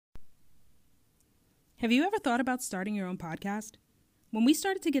Have you ever thought about starting your own podcast? When we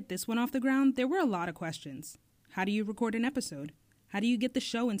started to get this one off the ground, there were a lot of questions. How do you record an episode? How do you get the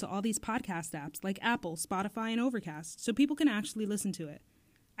show into all these podcast apps like Apple, Spotify, and Overcast so people can actually listen to it?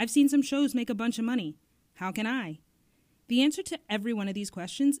 I've seen some shows make a bunch of money. How can I? The answer to every one of these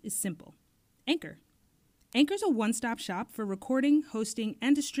questions is simple. Anchor. Anchor's a one-stop shop for recording, hosting,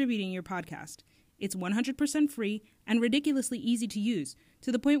 and distributing your podcast. It's 100% free and ridiculously easy to use,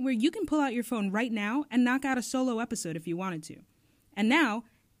 to the point where you can pull out your phone right now and knock out a solo episode if you wanted to. And now,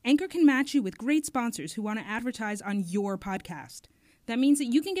 Anchor can match you with great sponsors who want to advertise on your podcast. That means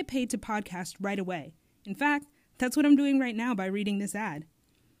that you can get paid to podcast right away. In fact, that's what I'm doing right now by reading this ad.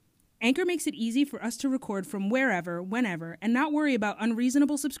 Anchor makes it easy for us to record from wherever, whenever, and not worry about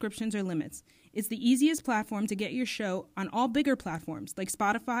unreasonable subscriptions or limits. It's the easiest platform to get your show on all bigger platforms like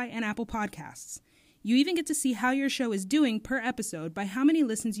Spotify and Apple Podcasts. You even get to see how your show is doing per episode by how many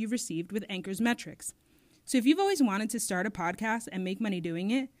listens you've received with Anchor's metrics. So if you've always wanted to start a podcast and make money doing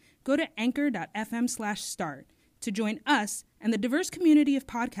it, go to anchor.fm/start to join us and the diverse community of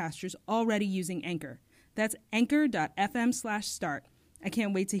podcasters already using Anchor. That's anchor.fm/start. I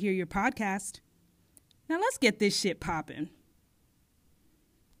can't wait to hear your podcast. Now let's get this shit poppin'.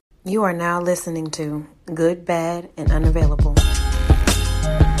 You are now listening to Good, Bad, and Unavailable.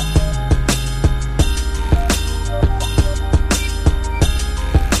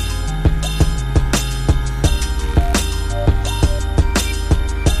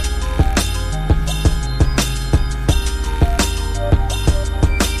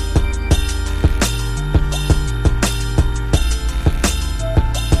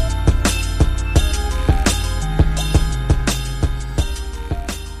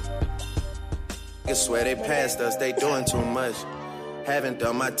 I swear they passed us, they doing too much. Haven't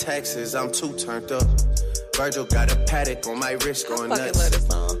done my taxes, I'm too turned up. Virgil got a paddock on my wrist going nuts.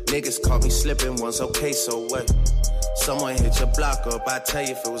 Niggas caught me slipping once, okay, so what? Someone hit your block up, I tell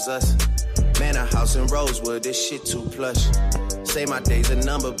you if it was us. Man, a house in Rosewood, this shit too plush. Say my day's a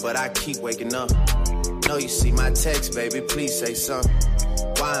number, but I keep waking up. Know you see my text, baby, please say something.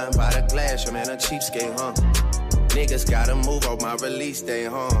 Wine by the glass, your man a cheapskate, huh? Niggas gotta move on my release day,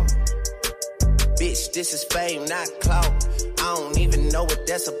 huh? Bitch, this is fame, not clout. I don't even know what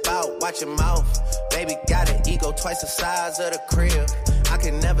that's about. Watch your mouth. Baby got an ego twice the size of the crib. I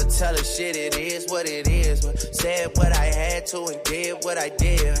can never tell a shit, it is what it is. Said what I had to and did what I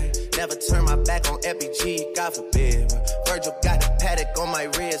did. Never turn my back on FBG, God forbid. Virgil got a paddock on my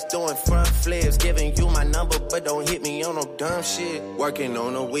wrist, doing front flips. Giving you my number, but don't hit me on no dumb shit. Working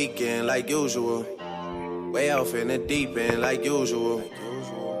on the weekend like usual. Way off in the deep end like usual.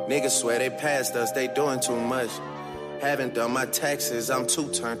 Niggas swear they passed us, they doing too much. Haven't done my taxes, I'm too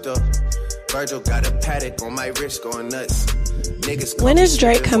turned up. Virgil got a paddock on my wrist going nuts. Niggas when is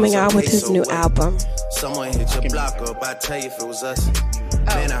Drake coming out with his new album? Someone hit your block up, I tell you if it was us.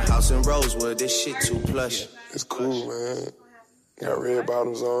 Man, a house in Rosewood, this shit too plush. It's cool, man. Got red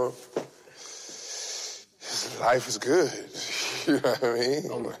bottoms on. Life is good. You know what I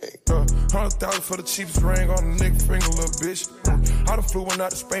mean? I'm like, $100,000 for the cheapest ring on the nigga finger, little bitch. I done flew one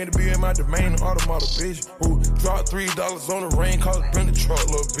out to Spain to be in my domain, automata, bitch. Dropped $3 on the ring, cause it been the truck,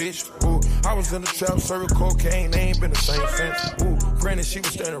 little bitch. I was in the trap, serving cocaine, they ain't been the same since. Granted, she was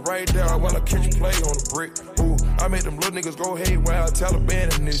standing right there while I catch a play on the brick. I made them little niggas go haywire,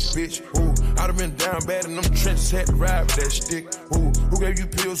 Taliban in this bitch. I done been down bad in them trenches, had to ride with that stick. Who gave you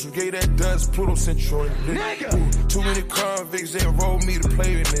pills, who gave that dust, Pluto sent you in the dick. Too many convicts, they enrolled me to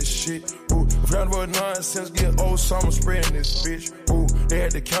play in this shit. Round about nonsense, get old summer spreading this bitch. They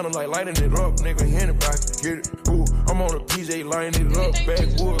had the counter like lighting it up, nigga, anybody can get it. I'm on a PJ lining it up,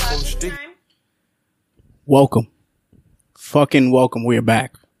 backwood from the stick. Welcome. Fucking welcome, we're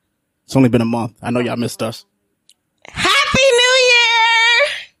back. It's only been a month. I know y'all missed us. Happy New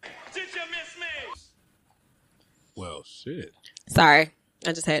Year! Did you miss me? Well, shit. Sorry,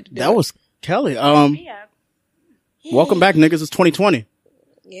 I just had to do That it. was Kelly. Welcome back, niggas. It's 2020.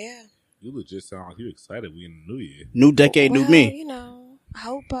 Yeah. You legit sound like you excited. We in the new year. New decade, new me. You know,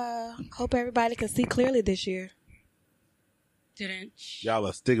 hope everybody can see clearly this year. Didn't. Y'all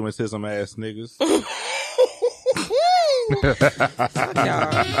are stigmatism ass niggas. Fuck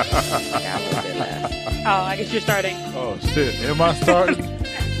y'all. Oh, I guess you're starting. Oh shit, am I starting?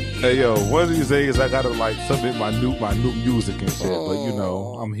 Hey yo, one of these days I gotta like submit my new music and shit. But you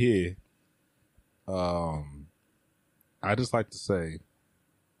know, I'm here. I just like to say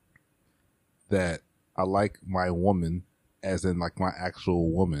that I like my woman, as in like my actual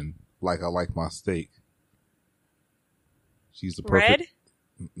woman, like I like my steak. She's the perfect.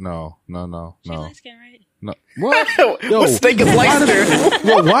 Red? No. She light skin, right? No. What? Yo, What's thinking lighter?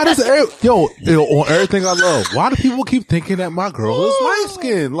 Why does on everything I love? Why do people keep thinking that my girl is light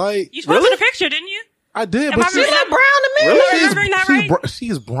skinned? Like, You posted a picture, didn't you? I did, Am but I She look brown to me. Really?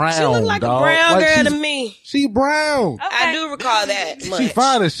 she's brown. She look like dog. a brown Like, girl she's- to me. She brown. Okay. I do recall that much. She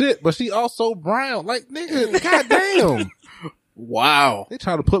fine as shit, but she also brown. Like, nigga, goddamn. Wow. They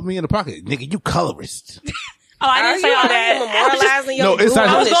trying to put me in the pocket. Nigga, you colorist. Oh, I didn't say all that. Memorializing your No, it's boo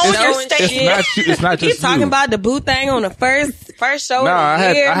not. on the going show your and state. shit. It's not just Keep talking you. about the boo thing on the first show Nah, of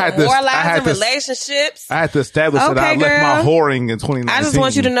the year. I had to Memorializing relationships. I had to establish that I Okay, left my girl. whoring in 2019. I just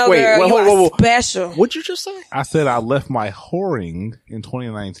want you to know, Wait, girl, wait, you whoa, are whoa. special. What'd you just say? I said I left my whoring in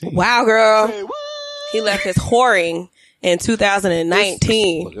 2019. Wow, girl. He left his whoring in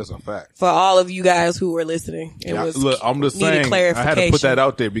 2019. Look, that's a fact. For all of you guys who were listening, it Yeah, was look, I'm just needed saying, I had to put that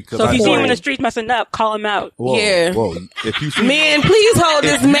out there because So if you see him in whoa, the streets messing up, call him out. Yeah. Whoa, if you see Men, please hold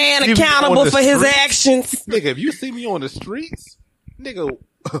this man see me accountable on the for his streets- actions. nigga, if you see me on the streets, nigga,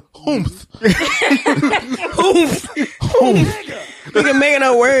 whomst. Nigga making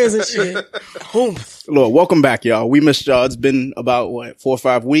up words and shit. Lord, welcome back, y'all. We missed y'all. It's been about, 4 or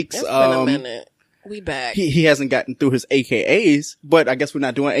 5 weeks. It's been a minute. We back. He hasn't gotten through his AKAs, but I guess we're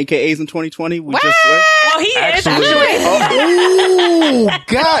not doing AKAs in 2020. We just Well, he is actually. Oh,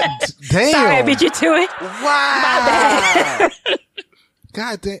 god damn. Sorry, I beat you to it. Wow.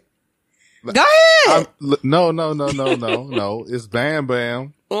 God damn. Go ahead. No. It's Bam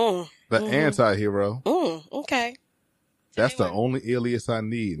Bam, the anti-hero. Okay. That's the only alias I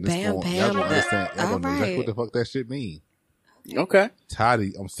need. Bam Bam, Y'all don't understand. Y'all don't know exactly alright. what the fuck that shit mean. okay.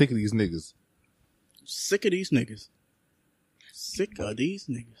 I'm sick of these niggas. Sick of these niggas. Sick of these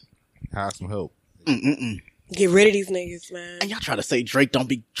niggas. Have some help. Get rid of these niggas, man. And y'all try to say Drake don't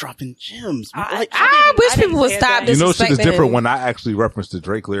be dropping gems. I wish people would stop You know, shit is disrespecting different him. when I actually reference the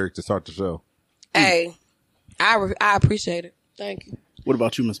Drake lyric to start the show. Hey, I appreciate it. Thank you. What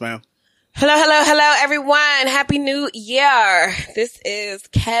about you, Miss Ma'am? Hello, everyone. Happy New Year. This is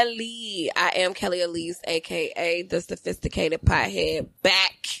Kelly. I am Kelly Elise, aka the sophisticated pothead,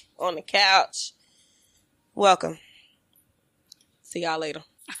 back on the couch. Welcome. See y'all later.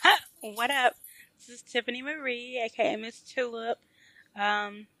 What up? This is Tiffany Marie, aka Miss Tulip.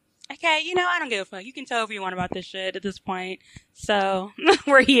 Okay, I don't give a fuck. You can tell whoever you want about this shit at this point. So,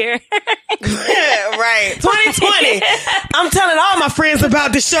 we're here. Right. 2020. I'm telling all my friends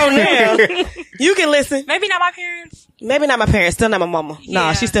about the show now. You can listen. Maybe not my parents. Maybe not my parents. Still not my mama. Yeah.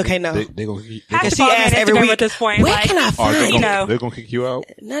 Nah, she still can't know. They gonna kick I have And to she follow me on asks every Instagram week, at this point. where like, can I Are find they you? gonna, they're gonna kick you out?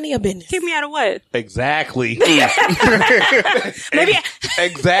 None of your business. kick me out of what? Exactly. Maybe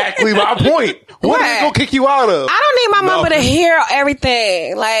Exactly my point. What are they Right. gonna kick you out of? I don't need my mama No. to hear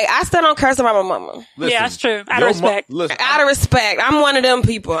everything. Like, I still don't curse about my mama. Listen, Yeah, that's true. Out of your respect. listen, Out of respect. I'm one of them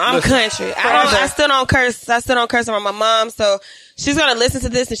people. I'm Listen. country. I still don't curse. I still don't curse around my mom. So she's going to listen to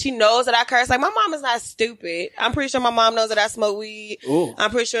this and she knows that I curse. Like, my mom is not stupid. I'm pretty sure my mom knows that I smoke weed. Ooh. I'm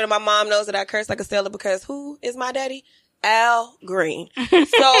pretty sure that my mom knows that I curse like a sailor because who is my daddy? Al Green. So at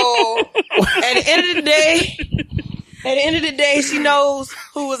the end of the day, she knows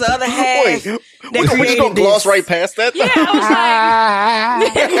who was the other half. Wait, that we just created gonna gloss this. right past that? Yeah, I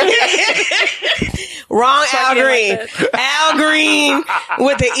was like, Wrong Al Sucking Green. like Al Green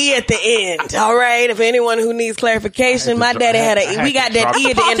with the E at the end. All right. If anyone who needs clarification, my daddy had a E. We got that E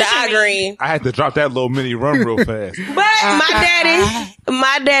at the end of Al Green. I had to drop that little mini run real fast. But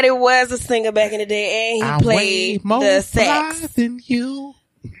my daddy was a singer back in the day and he played the sax. than you.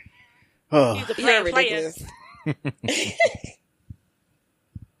 Oh. he's a You're player. ridiculous.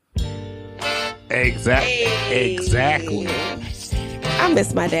 Exactly. I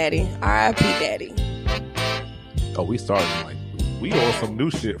miss my daddy. R.I.P. daddy. Oh, we started we on some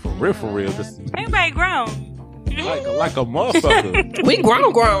new shit for real. This Everybody grown. like a motherfucker. We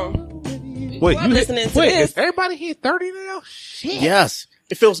grown. Wait, I'm listening to wait, this. is everybody here 30 now? Shit. Yes.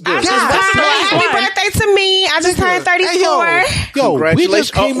 It feels good. Happy birthday to me. I just turned 34. Yo, we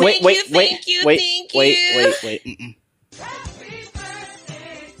just Congratulations. Oh, came wait. Thank you. Mm-mm.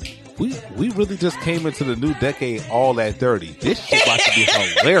 We really just came into the new decade all at 30. This shit about to be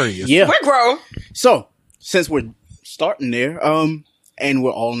hilarious. Yeah. We're grown. So, since we're starting there, and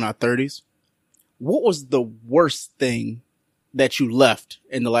we're all in our 30s, what was the worst thing that you left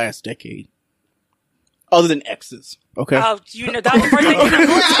in the last decade? Other than exes. Okay. Oh, that was the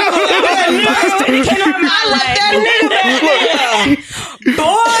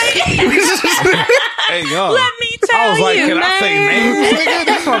first thing. Hey, young. Let me tell I was like, you, can I say names, nigga?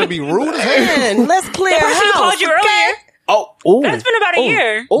 That's trying to be rude as hell. Man, let's clear The person who house. called you earlier. That's been about a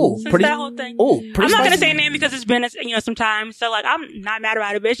year since that whole thing. I'm not gonna say a name because it's been some time. So like I'm not mad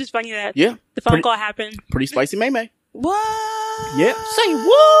about it, but it's just funny that the phone call happened. Pretty spicy May. What? Yeah. Say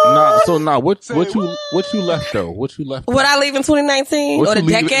what? What you left though? What you left? Would I leave in 2019 or the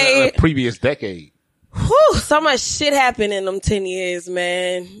decade? Previous decade. Whew, so much shit happened in them 10 years,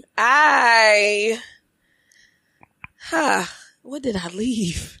 man. What did I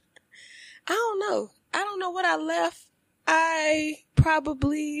leave? I don't know. I don't know what I left. I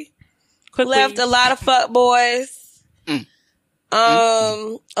probably left a lot of fuck boys.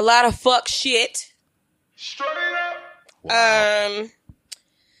 A lot of fuck shit. Straight up. Wow.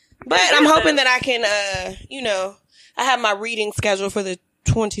 But I'm hoping that I can, I have my reading scheduled for the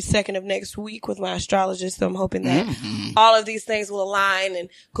 22nd of next week with my astrologist. So I'm hoping that all of these things will align and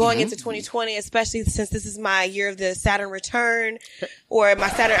going into 2020, especially since this is my year of the Saturn return or I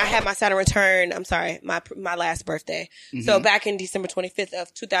had my Saturn return. I'm sorry, my last birthday. So back in December 25th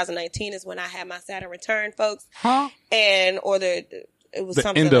of 2019 is when I had my Saturn return, folks. It was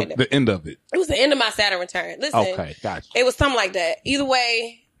something like that. The end of it. It was the end of my Saturn return. Listen. Okay, gotcha. It was something like that. Either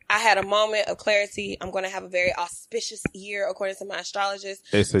way, I had a moment of clarity. I'm going to have a very auspicious year according to my astrologist.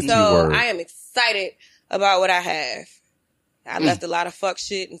 It's a so I am excited about what I have. I left a lot of fuck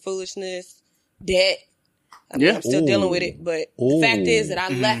shit and foolishness, debt. I'm still dealing with it, but the fact is that I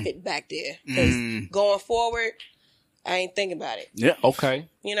left it back there. Because going forward, I ain't thinking about it. Yeah. Okay.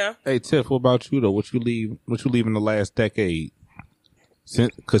 You know? Hey, Tiff, what about you though? What you leave in the last decade?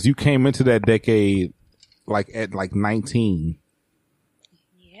 Because you came into that decade at 19.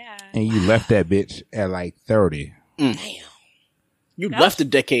 And you left that bitch at 30. Damn. You left the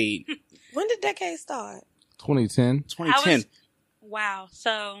decade. When did decade start? 2010. 2010. Wow.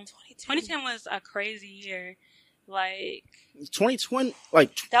 So 2010 was a crazy year. 2020,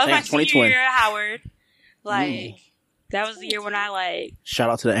 that was my senior year at Howard. That was the year when I Shout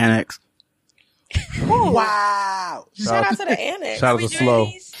out to the annex. Wow. Shout out to the annex. Shout out to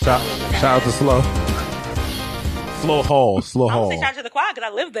Slow. Shout out to Slow. Slow Hall. I would say shout out to the quad because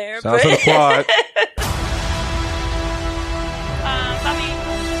I live there. Shout out to the quad.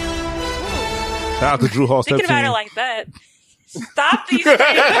 Shout out to Drew Hall. Thinking about it like that. Stop these things.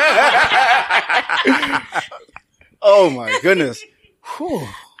 Oh my goodness.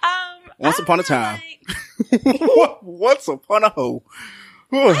 Once upon a time. Once upon a hoe.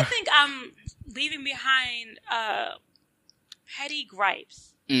 I think I'm leaving behind petty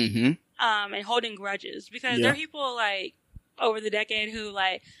gripes. And holding grudges because there are people over the decade who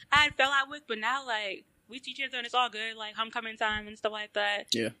I had fell out with, but now we see each other and it's all good, homecoming time and stuff like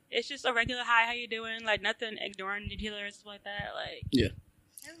that. Yeah, it's just a regular hi, how you doing? Nothing ignoring each other and stuff like that.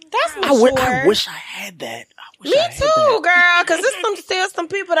 That's mature. I wish I had that. Me too, girl. Because there's still some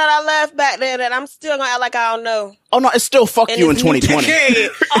people that I left back there that I'm still gonna act like I don't know. Oh no, it's still fuck you in 2020.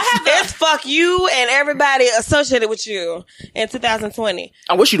 It's fuck you and everybody associated with you in 2020.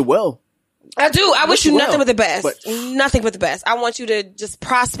 I wish you the well. I do. I wish you nothing but the best. Nothing but the best. I want you to just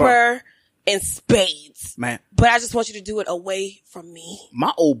prosper in spades. Man. But I just want you to do it away from me.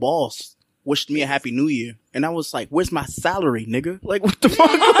 My old boss wished me a happy new year. And I was like, where's my salary, nigga? What the fuck?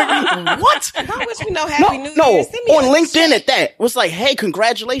 What? I wish me no happy new year. No, on LinkedIn at that. It was like, hey,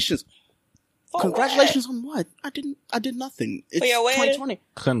 congratulations. Congratulations on what? I did nothing. It's 2020.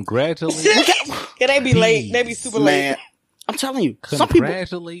 Congratulations. Yeah, they be late. They be super late. I'm telling you.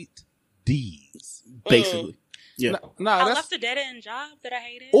 Congratulate D's. Basically. Yeah. No, I left a dead-end job that I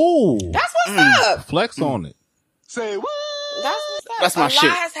hated. Oh. That's what's up. Flex on it. Say what? That's what's up. That's my shit. A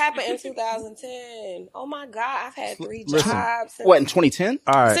lot has happened in 2010. Oh my God. I've had 3 jobs. What, in 2010?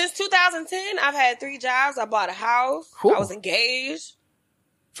 All right. Since 2010, I've had 3 jobs. I bought a house. I was engaged.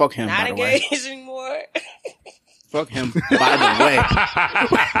 Fuck him, Not by the way. engaged anymore. Fuck him, by the way. All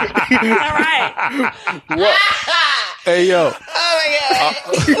right. What? Hey, yo. Oh my God.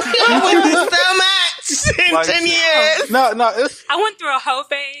 We went through so much in 10 years. No, it's... I went through a hoe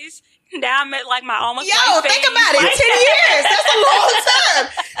phase. Now I'm at my almost Yo, think about it. 10 years. That's a long time.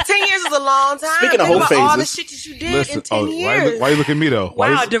 10 years is a long time. Speaking of whole phases. All the shit that you did in 10 years. Why you look at me though?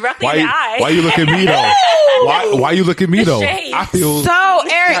 Wow, directly in the eye. Why you look at me though? Why you look at me though? I feel so.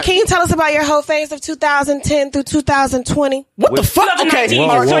 Eric, can you tell us about your whole phase of 2010 through 2020? What the fuck? Okay,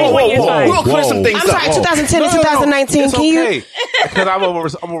 whoa. We'll clear some things up. I'm sorry, 2010 to 2019. It's can you? Okay.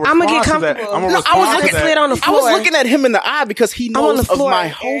 Because I'm gonna get comfortable. I was looking at him in the eye because he knows of my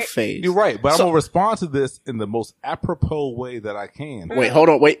whole phase. You're right, but I'm gonna respond to this in the most apropos way that I can. Wait, hold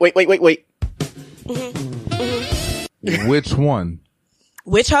on. Wait. Which one?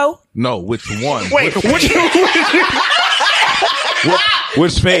 Which hoe? No, which one? Wait,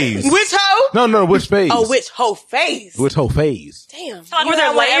 which phase? Which hoe? No, which phase? Oh, which whole phase? Which whole phase? Damn. So, like, were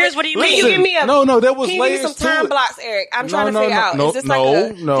there layers? What do you mean? Can you give me a... No, there was can you layers give me some time to it. blocks, Eric? I'm trying to figure out. Is this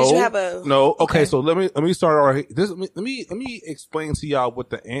did you have a... No. Okay, so let me start. Let me explain to y'all what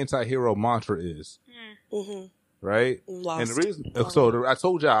the anti-hero mantra is. Mm-hmm. Right? And the reason, I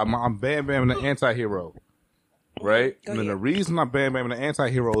told y'all I'm Bam Bam the anti-hero. Right? And then the reason I'm Bam Bam the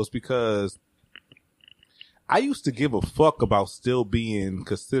anti-hero is because I used to give a fuck about still being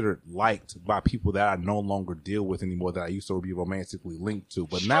considered liked by people that I no longer deal with anymore, that I used to be romantically linked to.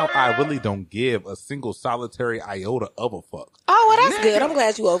 But now I really don't give a single solitary iota of a fuck. Oh, well, that's good. I'm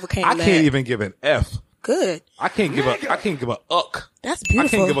glad you overcame that. I can't even give an F. Good. I can't give a uck. That's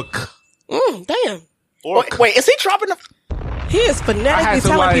beautiful. I can't give a damn. Or wait, is he dropping the... He is phonetically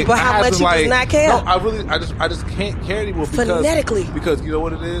telling people how much he does not care. No, I just can't care anymore because you know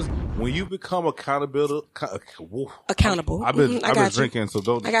what it is? When you become accountable. Accountable. I've been drinking, so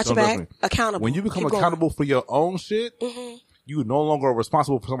don't. I got don't your back. Me. Accountable. When you become accountable for your own shit, you no longer are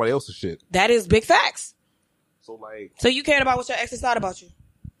responsible for somebody else's shit. That is big facts. So you cared about what your exes thought about you?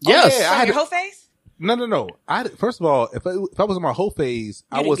 Yes. Oh, yeah, I had your whole face. No. First of all, if I was in my whole phase,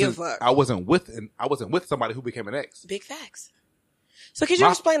 I wasn't with somebody who became an ex. Big facts. So could you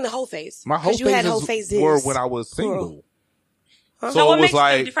explain the whole phase? My whole phases were when I was single. Huh? So what makes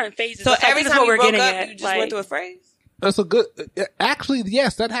them different phases? So every time you broke up, you just went through a phase? That's a good... Actually,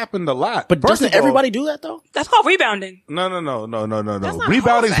 yes, that happened a lot. But doesn't everybody do that, though? That's called rebounding. No.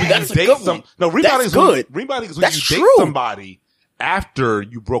 Rebounding is when you date some... No, rebounding is when you date somebody after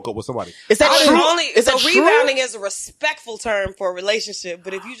you broke up with somebody. Is that true? Rebounding is a respectful term for a relationship,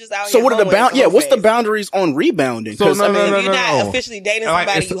 but if you just out here... So what are what's the boundaries on rebounding? So if you're not officially dating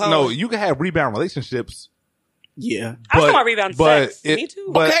somebody, you home. No, you can have rebound relationships. Yeah. I was talking about rebound sex. Me too.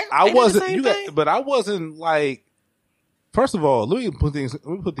 But okay. I wasn't like... First of all, let me put things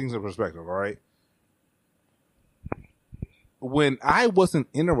in perspective, all right? When I wasn't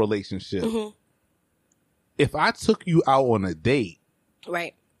in a relationship, if I took you out on a date,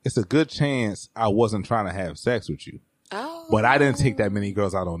 right, it's a good chance I wasn't trying to have sex with you. Oh. But I didn't take that many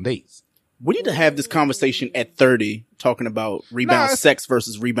girls out on dates. We need to have this conversation at 30, talking about rebound sex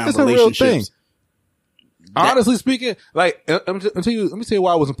versus rebound relationships. A real thing. Honestly speaking, like, let me tell you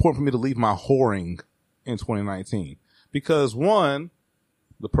why it was important for me to leave my whoring in 2019. Because one,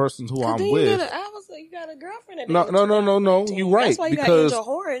 the person who I'm with. You got a girlfriend at No. You're right. That's why you got into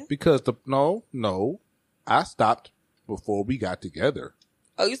whoring. Because no. I stopped before we got together.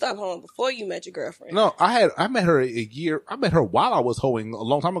 Oh, you stopped hoeing before you met your girlfriend? No, I met her I met her while I was hoeing a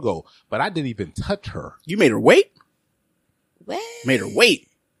long time ago, but I didn't even touch her. You made her wait? What? Made her wait?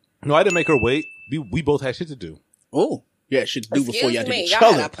 No, I didn't make her wait. We both had shit to do. Oh. Yeah, shit to do before y'all did each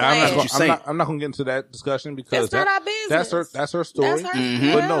other. I'm not gonna get into that discussion because that's not our business. That's her story. That's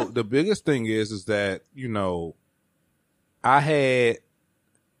her But no, the biggest thing is that, you know, and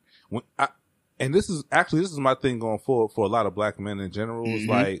this is my thing going forward for a lot of black men in general. Is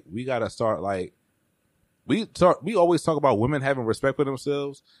like, we gotta start we always talk about women having respect for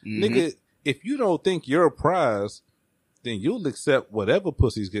themselves. Nigga, if you don't think you're a prize, then you'll accept whatever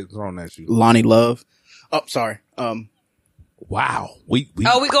pussies get thrown at you. Lonnie Love. Oh, sorry. Wow. We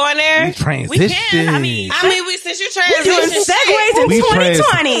going there? We transitioned. We can. I mean, since you transitioned, we're doing segues in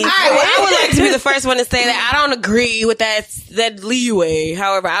 2020. All right, well, I would like to be the first one to say that I don't agree with that leeway.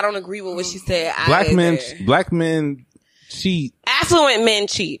 However, I don't agree with what she said. Black men cheat. Affluent men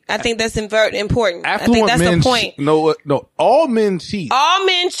cheat. I think that's important. I think that's the point. No, all men cheat. All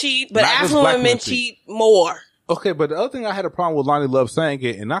men cheat, but affluent men cheat more. Okay, but the other thing I had a problem with Lonnie Love saying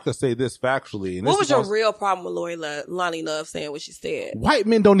it, and I could say this factually. And what was your real problem with Lonnie Love saying what she said? White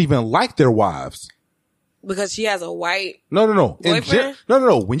men don't even like their wives. Because she has a white No. boyfriend?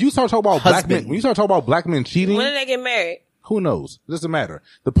 No. When you start talking about black men cheating, when did they get married? Who knows? It doesn't matter.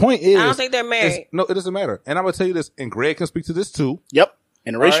 The point is, I don't think they're married. No, it doesn't matter. And I'm gonna tell you this, and Greg can speak to this too. Yep,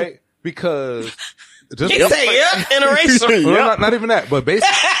 interracial. Right? Because. Interracial. No, not even that, but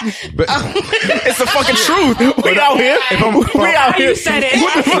basically, it's the fucking truth. We out here. We out here. You said it.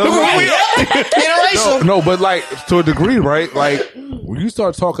 Interracial. No, but like to a degree, right? Like when you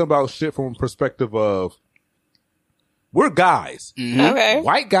start talking about shit from a perspective of we're guys. Okay.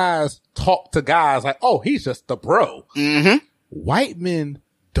 White guys talk to guys like, oh, he's just the bro. White men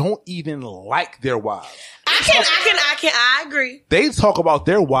don't even like their wives. I agree. They talk about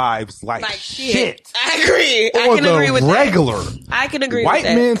their wives like shit. I agree. I can agree with regular. that. I can agree White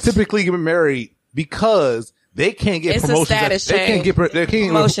with that. men typically get married because they can't get It's a promotions. status They can't get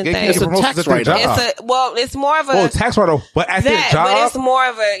promotions. It's a tax write-off. It's more of a. Well, tax write-off, but at their job, but it's more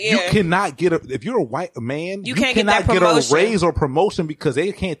of a. You cannot get if you're a white man, you cannot get a raise or promotion because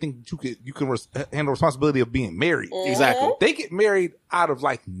they can't think you can handle responsibility of being married. Exactly. They get married out of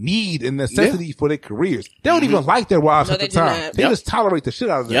like need and necessity for their careers. They don't even like their wives at the time. They just tolerate the shit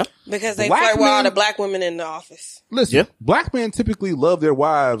out of them. Because they flirt with all the black women in the office. Listen, black men typically love their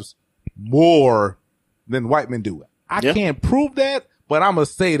wives more than white men do. I can't prove that, but I'm going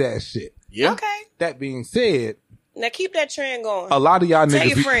to say that shit. Yeah. Okay. That being said, now keep that trend going. A lot of y'all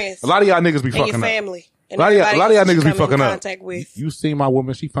niggas be fucking your family. Up. A lot of y'all niggas be fucking up. With. You see my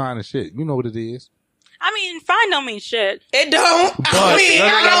woman, she fine as shit. You know what it is. I mean, fine don't mean shit. It don't. But,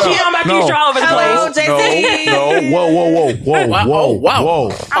 I know future all over the place.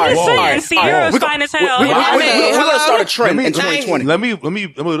 Whoa. I'm just saying, Sierra's fine as hell. We're gonna start a trend in 2020. Let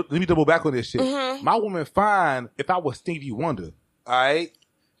me double back on this shit. My woman fine if I was Stevie Wonder. All right.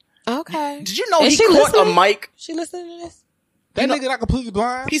 Okay. Did you know he caught a mic? She listening to this? That nigga not completely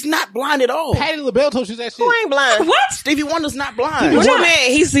blind. He's not blind at all. Patti LaBelle told you that shit. Who ain't blind? What? Stevie Wonder's not blind. What you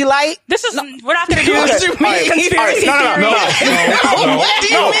mean? He see light? This is we're not gonna do What this. you mean? No. What do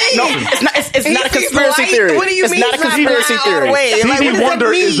you mean? No, it's not a conspiracy theory. What do you mean? It's not a conspiracy theory. Stevie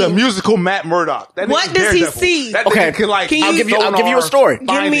Wonder is a musical Matt Murdock. What does he see? Okay, I'll give you a story.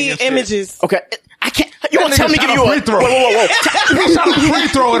 Give me images. Okay. I can't. You want to tell me? Give you a free throw? Whoa. He shot a free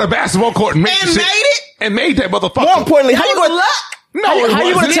throw at a basketball court and made it. And made that motherfucker. More importantly, how you going? Luck. No, how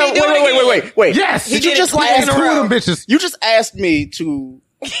you going to tell? Wait. Yes, Did you just ask two of them bitches? You just asked me to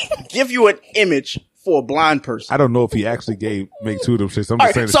give you an image for a blind person. I don't know if he actually make two of them shits. I'm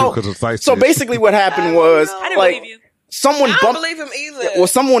just saying the shit because of sight. So basically, what happened was I didn't believe you. Someone I bumped. don't believe him either. Well,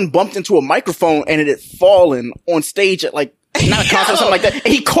 someone bumped into a microphone and it had fallen on stage at like not a concert or something like that. And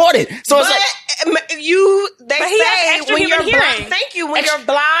he caught it. So it's like. They say when you're blind. Thank you. When you're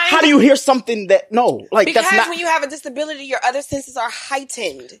blind. How do you hear something that because that's not? When you have a disability, your other senses are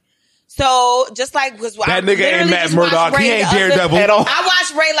heightened. So just like was that nigga ain't Matt Murdock. He ain't Daredevil at all. I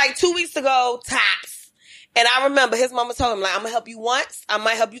watched Ray like 2 weeks ago tops, and I remember his mama told him like, "I'm gonna help you once, I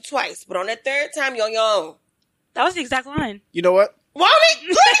might help you twice, but on that third time, you're on your own." That was the exact line. You know what? Look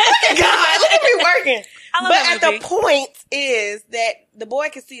at God, look at me working. But at the point is that the boy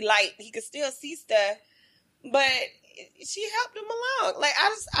can see light. He can still see stuff, but she helped him along. Like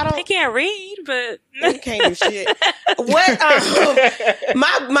I don't. He can't read, but he can't do shit. What?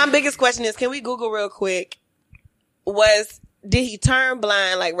 My biggest question is: can we Google real quick? Did he turn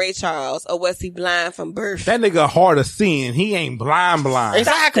blind like Ray Charles, or was he blind from birth? That nigga hard of seeing. He ain't blind.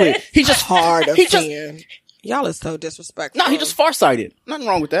 Exactly. He just hard of seeing. Y'all are so disrespectful. No, he just farsighted. Nothing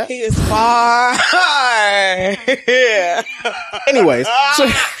wrong with that. He is far. Yeah. Anyways, so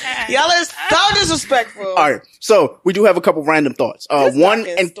y'all are so disrespectful. All right, so we do have a couple random thoughts. One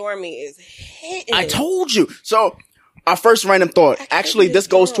and Stormy is hitting. I told you. So our first random thought. Actually, this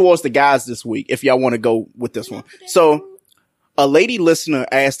goes towards the guys this week. If y'all want to go with this one, so a lady listener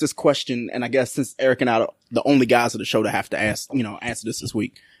asked this question, and I guess since Eric and I are the only guys of the show to have to answer this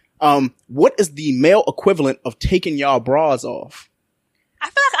week. What is the male equivalent of taking y'all bras off? I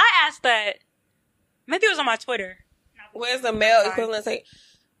feel like I asked that. Maybe it was on my Twitter. Where's the male equivalent? I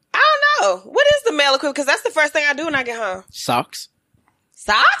don't know. What is the male equivalent? Because that's the first thing I do when I get home. Socks.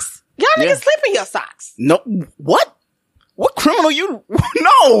 Socks? Y'all niggas sleep in your socks. No. What? What criminal you?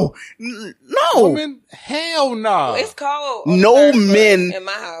 No. Woman, hell no. It's cold. No men. In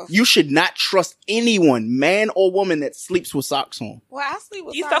my house. You should not trust anyone, man or woman, that sleeps with socks on. Well, I sleep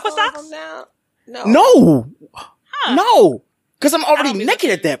with you socks. You fuck with socks? Now. No. Huh. No. Because I'm already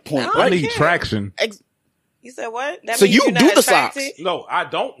naked at that point. I need traction. You said what? That so means you do the socks? No, I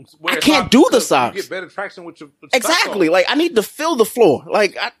don't. I can't do the socks. You get better traction with your exactly. Like I need to feel the floor.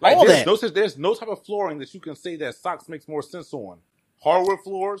 All that. There's no type of flooring that you can say that socks makes more sense on. Hardwood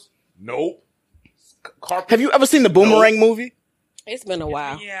floors? Nope. Carpet? Have you ever seen the Boomerang movie? It's been a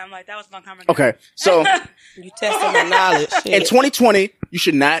while. Yeah, I'm like that was a long time ago. Okay, so you testing my knowledge. Shit. In 2020, you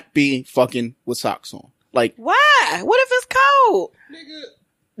should not be fucking with socks on. Like why? What if it's cold? Nigga.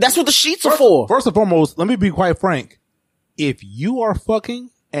 That's what the sheets are for. First and foremost, let me be quite frank. If you are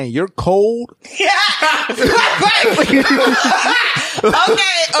fucking and you're cold. Yeah. Okay.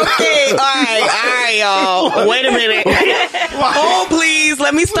 All right, y'all. Wait a minute. Oh, please.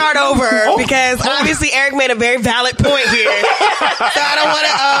 Let me start over because obviously Eric made a very valid point here. So I don't want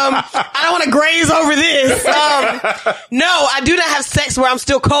I don't want to graze over this. No, I do not have sex where I'm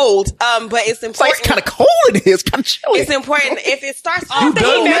still cold. But it's important. It's kind of cold in here. It's kind of chilly. It's important if it starts off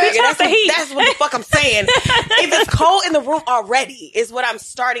the heat, that's what the fuck I'm saying. If it's cold in the room already, is what I'm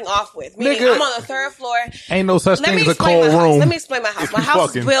starting off with. Meaning Nigga. I'm on the third floor. Ain't no such thing as a explain cold my house. room. Let me explain my house. My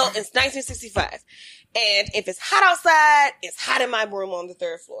house was built in 1965. And if it's hot outside, it's hot in my room on the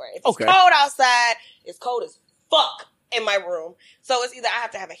third floor. If it's cold outside, it's cold as fuck in my room. So it's either I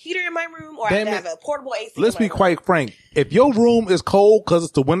have to have a heater in my room or I have to have a portable AC. Let's be quite frank. If your room is cold because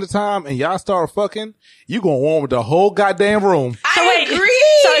it's the wintertime and y'all start fucking, you gonna warm the whole goddamn room. I agree.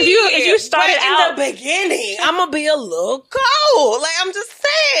 So if you started out in the beginning, I'm gonna be a little cold. Like I'm just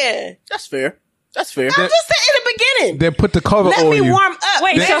saying. That's fair. That's fair. I'm just saying in the beginning. Then put the cover on you. Let me warm up.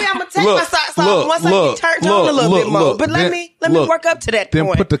 Wait, maybe I'm gonna take my socks off once I get turned on a little bit more. But let me work up to that then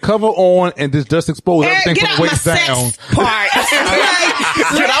point. Put the cover on and just expose everything from the waist down. Part.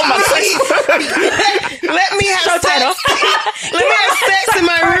 Get out my sex. Let me have sex. Let me have sex in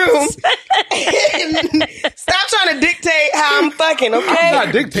my room. Stop trying to dictate how I'm fucking. Okay. I'm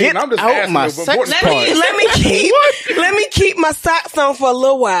not dictating. I'm just asking my the important part. Let me keep my socks on for a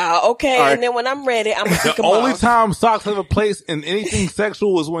little while. Okay. Right. And then when I'm ready, I'm gonna take them Only off. time socks have a place in anything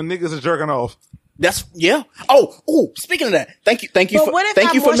sexual is when niggas are jerking off. That's Oh, speaking of that, thank you But what if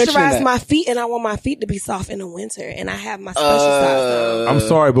I for mentioning moisturize that. my feet and I want my feet to be soft in the winter and I have my special socks on? I'm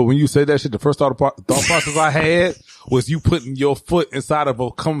sorry, but when you said that shit, the first thought process I had was you putting your foot inside of a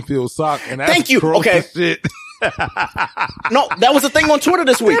cum-filled sock, and that's Thank you. gross Okay. as shit. No, that was the thing on Twitter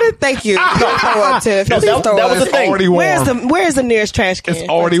this week. Thank you. No, that was the thing. Already warm. Where's the nearest trash can? It's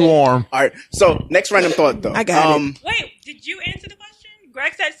already warm. All right. So next random thought though. I got it. Wait, did you answer the question?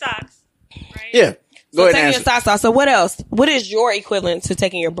 Greg said socks, right? Yeah. Go ahead and Taking answer. your socks off. So what else? What is your equivalent to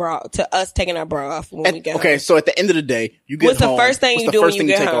taking your bra, to us taking our bra off when we get home? So at the end of the day, you get What's home. the first thing you do when you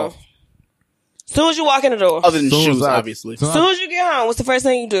get home? As soon as you walk in the door. Other than Soon as shoes, I- obviously. soon As soon as you get home, what's the first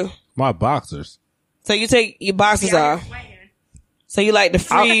thing you do? My boxers. So you take your boxers off. So you like the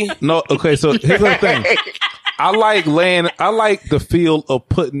free. No, okay, so here's the thing. I like the feel of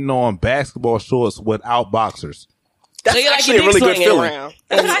putting on basketball shorts without boxers. That's So you like actually your a really dick good slinging feeling. around.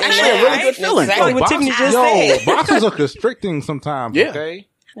 That's actually a really good feeling. Exactly what Tiffany just said. Boxers are constricting sometimes, Yeah. okay?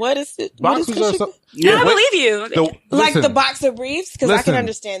 What is it? What is Boxers are constricting? so, I believe you. Like listen, the boxer briefs? Because I can listen.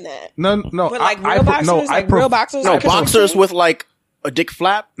 understand that. No, But like I real boxers? Real boxers? No, are boxers constricting? with like a dick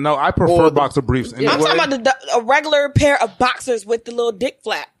flap. No, I prefer Or the- boxer briefs. I'm talking about a regular pair of boxers with the little dick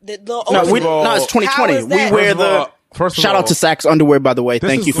flap. The little No, First of all- no, it's 2020. How is We that? wear First of shout all, out to Saks Underwear, by the way. This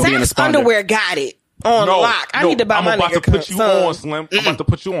Thank is you for being a Saks sponsor. Underwear got it on lock. I need to buy I'm my about nigga to put you some. on, Slim. I'm about to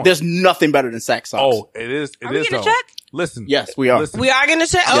put you on. There's nothing better than Saks socks. Oh, it is. It Are we is getting a though. check? Listen. Yes, we are. Listen. We are gonna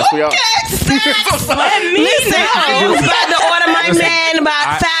check. Yes, we are. Let me listen. I was about to order my man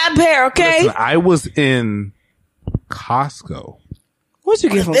about 5 pair. Okay. Listen, I was in Costco. What you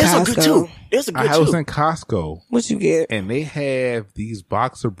get from There's Costco? a good too. There's a good I was too. in Costco, What you get? and they have these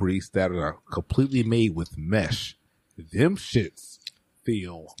boxer briefs that are completely made with mesh. Them shits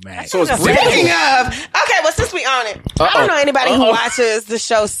feel mad. So it's Speaking of, okay, well, since we on it, I don't know anybody who watches the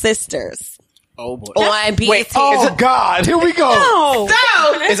show Sisters Oh boy. on BET. Wait, Oh God, here we go.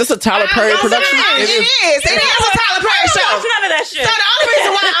 So, Is this a Tyler Perry production? It is a Tyler Perry show. Watch none of that shit. So the only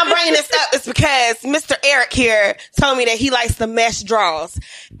reason why I'm bringing this up is because Mr. Eric here told me that he likes the mesh draws.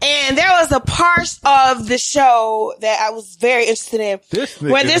 And there was a part of the show that I was very interested in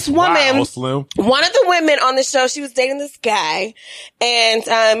where this woman, Wow, Slim. one of the women on the show, she was dating this guy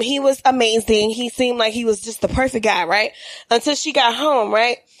and he was amazing. He seemed like he was just the perfect guy, right? Until she got home,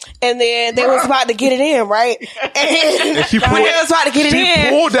 right? And then they was about to get it in, right? And she when pulled- they was about to get it she in,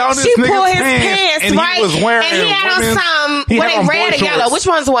 pulled down this she nigga's pulled his pants, and he right? was wearing and he had women's- on he some, had were on they red boy and yellow? shorts. Which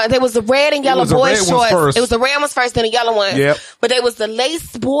ones was? There was the red and yellow was the boy red ones shorts. first. It was the red ones first, then the yellow ones. Yep. But there was the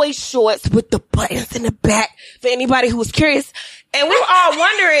lace boy shorts with the buttons in the back for anybody who was curious. And we were all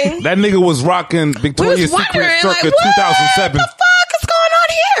wondering, That nigga was rocking we Victoria's was Secret wondering, circa like, what 2007. the fuck is going on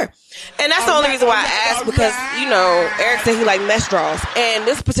here? And that's the only reason why I asked, because, you know, Eric said he liked mesh draws. And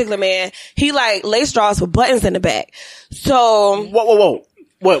this particular man, he liked lace draws with buttons in the back. So, Whoa.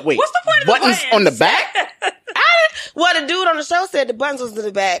 Wait. What's the point of the buttons on the back? well, the dude on the show said the buttons was in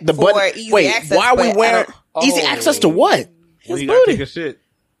the back The for button. easy Wait, access. why are we but I wearing don't- easy access to what? When his he got to booty. take a shit.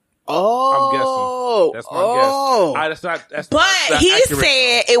 Oh, I'm guessing. That's my guess. That's But not he accurate,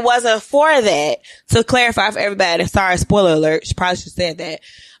 said it wasn't for that. To clarify for everybody, sorry, spoiler alert. She probably should have said that.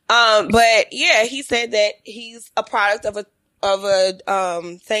 But yeah, he said that he's a product of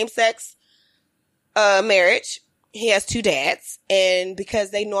a same sex marriage. He has 2 dads, and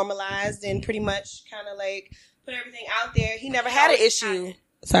because they normalized and pretty much kind of like put everything out there, he never had an issue.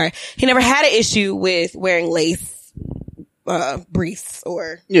 He never had an issue with wearing lace briefs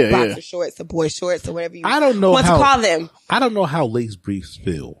or boxer shorts or boy shorts or whatever you want to call them. I don't know how lace briefs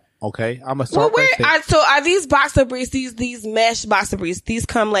feel. Okay, I'm gonna start. So are these boxer briefs? These mesh boxer briefs? These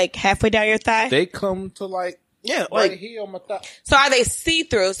come like halfway down your thigh? They come to like right here on my thigh. So are they see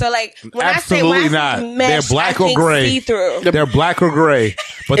through? So like when absolutely I say not. Mesh, they're black or gray. See through. They're black or gray,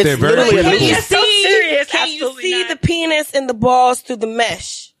 but they're very. Can you see the penis and the balls through the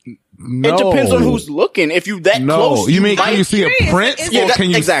mesh? No. It depends on who's looking. If you close, you mean can you see a print or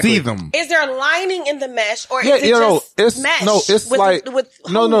can you see them? Is there a lining in the mesh or is it just mesh? No,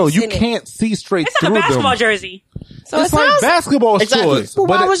 it's you can't see straight through them. It's like a basketball jersey. So it's like basketball shorts. But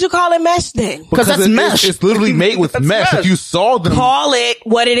why would you call it mesh then? Because that's mesh. It's literally made with mesh. If you saw them, call it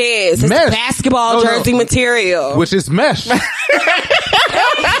what it is. It's basketball jersey material, which is mesh.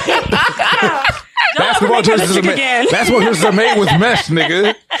 Basketball jerseys are made with mesh,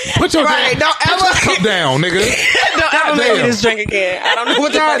 nigga. Put your cup down, nigga. Don't ever make me this drink again. I don't know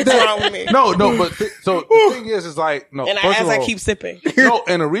what the fuck is wrong with me. No, but so the thing is like no. And I keep sipping. No,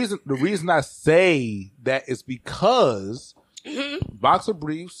 and the reason I say that is because boxer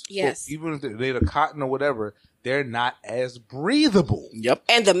briefs, even if they're the cotton or whatever, they're not as breathable. Yep.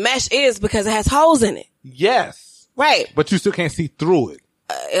 And the mesh is because it has holes in it. Yes. Right. But you still can't see through it.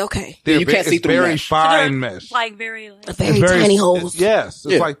 Okay. You can't see through very mesh. fine mesh. Like very tiny holes. It's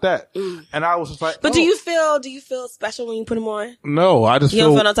like that. And I was just like, but do you feel special when you put them on? No, I just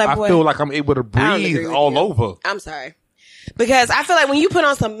feel no type of way? feel like I'm able to breathe all over. I'm sorry. Because I feel like when you put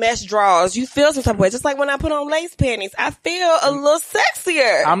on some mesh drawers, you feel some type of way. Just like when I put on lace panties, I feel a little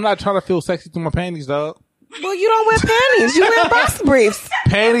sexier. I'm not trying to feel sexy through my panties, dog. Well, you don't wear panties. You wear boxer briefs.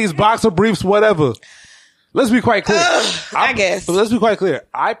 Panties, boxer briefs, whatever. Let's be quite clear. I guess. So let's be quite clear.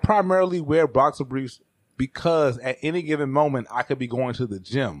 I primarily wear boxer briefs because at any given moment I could be going to the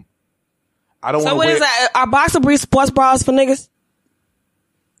gym. I don't want to wear... So what is that? Are boxer briefs sports bras for niggas?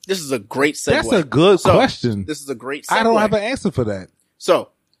 This is a great segue. That's a good question. This is a great segue. I don't have an answer for that. So,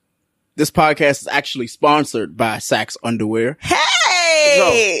 this podcast is actually sponsored by Saxx Underwear.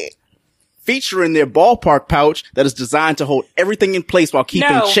 Hey! So, featuring their ballpark pouch that is designed to hold everything in place while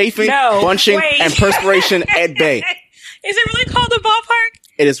keeping chafing, bunching, and perspiration at bay. Is it really called the ballpark?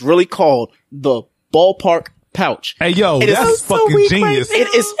 It is really called the ballpark pouch. Hey, yo, that's fucking genius.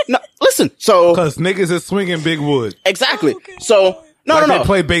 It is. No, listen, so. Because niggas is swinging big wood. Exactly. So, no. They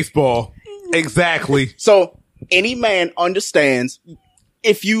play baseball. Exactly. So, any man understands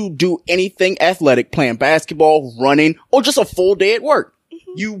if you do anything athletic, playing basketball, running, or just a full day at work,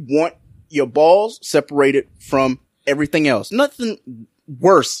 you want your balls separated from everything else. Nothing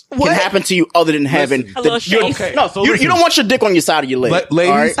worse can happen to you other than having you don't want your dick on your side of your leg.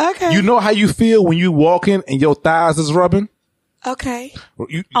 Ladies, you know how you feel when you walking and your thighs is rubbing? Okay.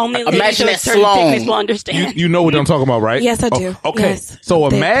 Only imagine that certain Sloan. thickness will understand. You know what I'm talking about, right? Yes, I do. Okay. Yes, so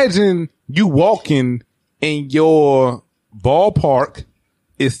imagine you walking and your ballpark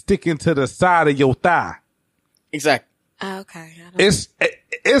is sticking to the side of your thigh. Exactly. Okay.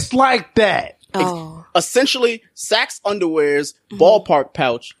 It's like that. Oh. Essentially, Saxx Underwear's ballpark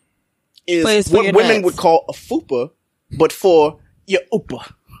pouch is what women would call a fupa, but for your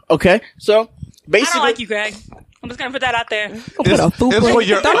oopa. Okay? So, basically. I don't like you, Greg. I'm just gonna put that out there. Don't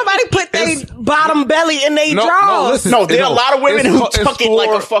nobody put their bottom belly in their drawers. No, there are a lot of women who tuck it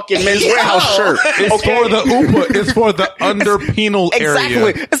like a fucking Men's Warehouse shirt. It's for the oopa. It's for the under penal area.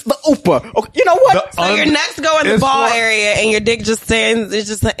 Exactly. It's the oopa. Okay, you know what? So your nuts go in the ball area and your dick just stands. It's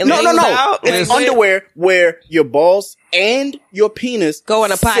just no. Out. It's underwear where your balls and your penis go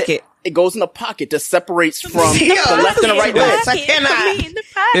in a pocket. It goes in a pocket that separates from the left and the right leg. I cannot.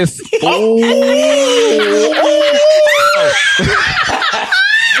 It's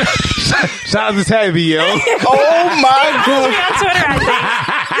Shout out to Tabby, yo. Oh my god.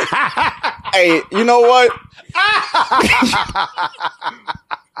 Hey, you know what?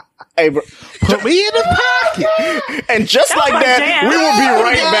 Hey, bro, put me in the pocket. And just like that, we will be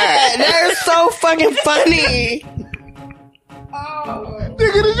right back. That is so fucking funny.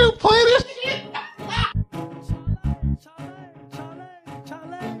 Nigga, did you play this shit?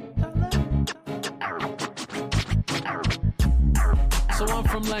 So I'm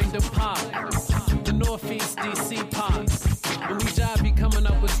from Langdon Park, the Northeast DC part. And we job be coming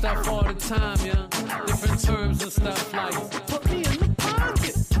up with stuff all the time, yeah. Different terms and stuff like, put me in the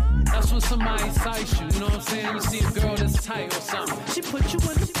pocket. That's when somebody cites you, you know what I'm saying? You see a girl that's tight or something, she put you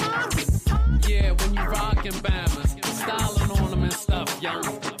in the pocket. Yeah, when you rockin' Bammers, styling on them and stuff, young.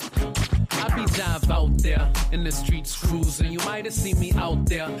 I be jive out there in the streets cruising. You might have seen me out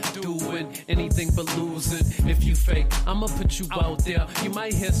there doing anything but losing. If you fake, I'ma put you out there. You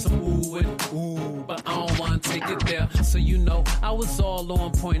might hear some ooh and ooh, but I don't wanna take it there. So you know, I was all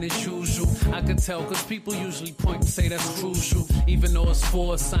on point as usual. I could tell, cause people usually point and say that's crucial. Even though it's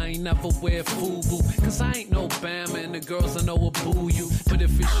forced, I ain't never wear FUBU. Cause I ain't no Bama and the girls I know will boo you. But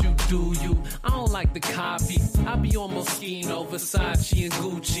if it's you, do you. I don't like the copy. I be on Moschino, Versace and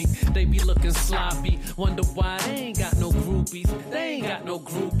Gucci. They be looking sloppy. Wonder why they ain't got no groupies. They ain't got no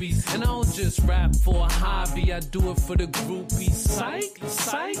groupies. And I don't just rap for a hobby. I do it for the groupies. Psych,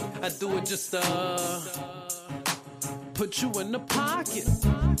 psych. I do it just put you in the pocket.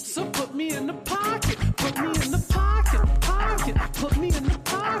 So put me in the pocket. Put me in the pocket. Pocket. Put me in the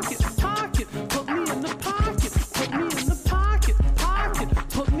pocket. Pocket. Put me in the pocket. Put me in the pocket. Pocket.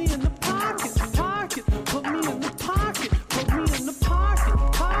 Put me in the pocket. Pocket. Put me in the pocket. Put me in the pocket.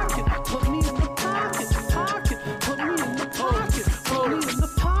 Pocket. Put me in the pocket. Pocket. Put me in the pocket. Put me in the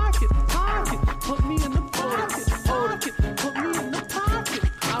pocket. Pocket. Put me in the pocket. Pocket. Put me in the pocket.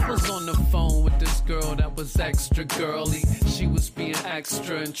 I was on the phone with this girl that was extra girly. She was being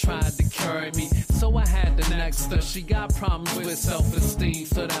extra and tried to carry me, so I had to next her. She got problems with self-esteem,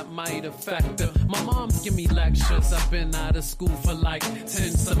 so that might affect her. My mom give me lectures. I've been out of school for like 10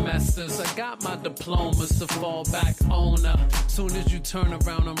 semesters. I got my diplomas to fall back on her. Soon as you turn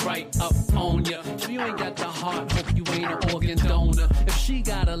around, I'm right up on ya. If you ain't got the heart, hope you ain't an organ donor. If she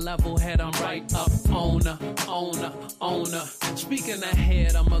got a level head, I'm right up on her, on her, on her. Speaking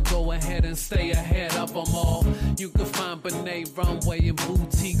ahead, I'ma go ahead and stay ahead of them all. You can find Benet Runway in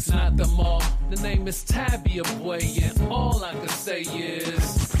boutiques, not the mall. The name is Tabia Boy, and all I can say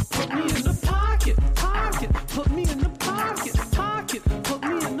is put me in the pocket, pocket, put me in the pocket, pocket, put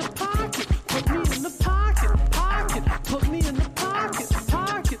me in the pocket, put me in the pocket, pocket, put me in the pocket,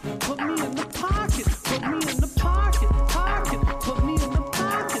 pocket, put me in the pocket, put me in the pocket, pocket, put me in the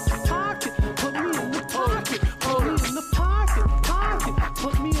pocket, pocket, put me in the pocket, put me in the pocket, pocket,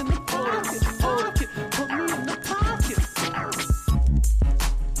 put me in the pocket, pocket, put me in the pocket.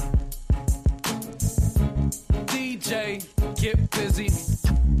 DJ, get busy,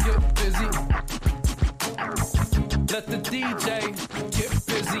 get busy. Let the DJ get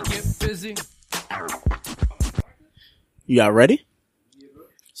busy, get busy. Y'all ready?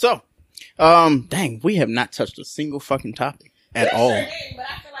 So, dang, we have not touched a single fucking topic at all.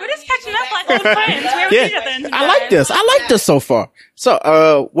 We're just catching up like old friends. We haven't seen each other in I like this. I like this so far.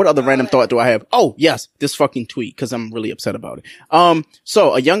 So, what other random thought do I have? Oh, yes, this fucking tweet, because I'm really upset about it.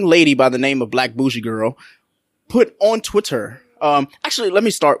 So a young lady by the name of Black Bougie Girl put on Twitter, actually, let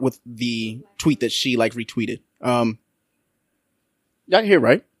me start with the tweet that she, like, retweeted. Y'all can hear,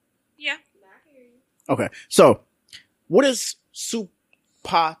 right? Yeah. Okay. So, what is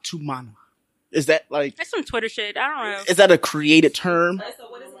Supatumana? Is that, like... That's some Twitter shit. I don't know. Is that a created term? So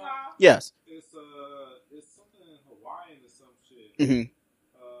what is it called? Yes. It's something in Hawaiian or some shit. Mm-hmm.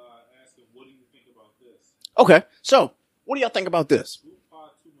 Asking, what do you think about this? Okay. So, what do y'all think about this?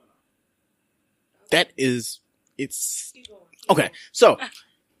 That is... It's... Okay. So...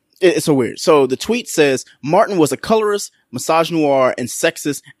 It's so weird. So the tweet says, Martin was a colorist, misogynoir, and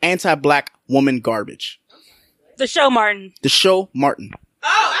sexist, anti-black woman garbage. The show Martin. The show Martin. Oh,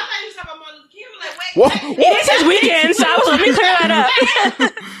 I thought you were talking about Martin Luther King. Like, wait. It is his weekend, so I was, let me clear that up.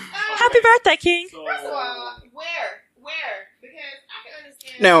 Happy birthday, King. First of all, where? Because I can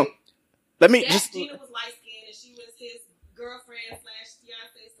understand. Now, let me yes, just... Gina was light-skinned and she was his girlfriend /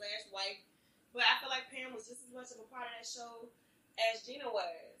 fiance / wife. But I feel like Pam was just as much of a part of that show as Gina was.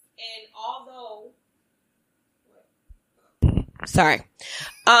 And although, sorry,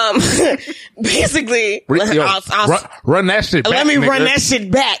 basically, run that shit back. Let me run that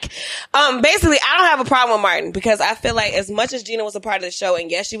shit back. Basically, I don't have a problem with Martin because I feel like as much as Gina was a part of the show, and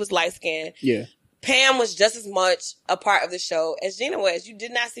yes, she was light skinned. Yeah. Pam was just as much a part of the show as Gina was. You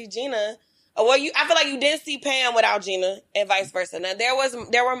did not see Gina. Well, I feel like you didn't see Pam without Gina and vice versa. Now, there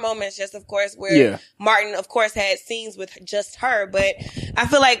were moments, just of course, where Martin, of course, had scenes with just her, but I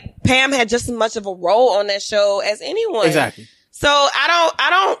feel like Pam had just as much of a role on that show as anyone. Exactly. So I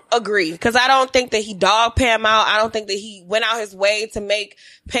don't agree because I don't think that he dogged Pam out. I don't think that he went out his way to make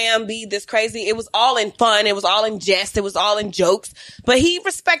Pam be this crazy. It was all in fun. It was all in jest. It was all in jokes, but he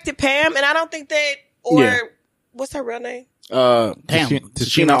respected Pam, and I don't think that, what's her real name?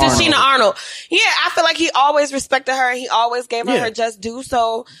 Tashina Arnold. Yeah, I feel like he always respected her and he always gave her her just due.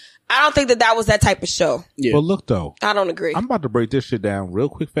 So I don't think that was that type of show. Yeah. But look though, I don't agree. I'm about to break this shit down real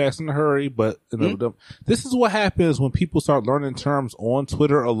quick, fast, in a hurry. But this is what happens when people start learning terms on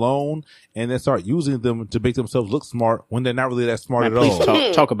Twitter alone, and then start using them to make themselves look smart when they're not really that smart at all.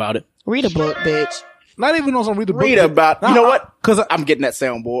 Please talk about it. Read a book, bitch. Not even on some read a book. Read about. You know what? Because I'm getting that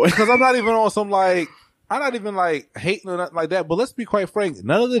soundboard. Because I'm not even on some like. I'm not even like hating or nothing like that, but let's be quite frank.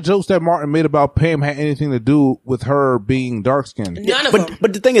 None of the jokes that Martin made about Pam had anything to do with her being dark skinned. None of them.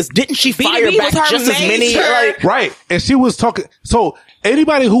 But the thing is, didn't she fire back just as many? Right. And she was talking. So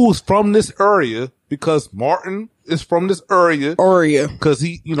anybody who was from this area, because Martin is from this area. Because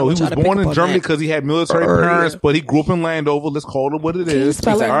he, he was born in Germany because he had military parents, but he grew up in Landover. Let's call it what it is.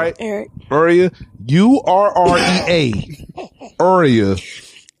 All right. Area. URREA. Area.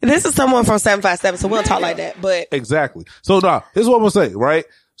 This is someone from 757, so we don't talk like that, but. Exactly. So now, this is what I'm gonna say, right?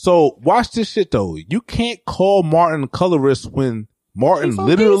 So watch this shit though. You can't call Martin colorist when Martin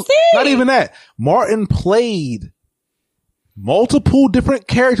literally, not even that. Martin played multiple different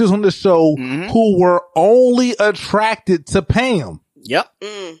characters on the show who were only attracted to Pam. Yep.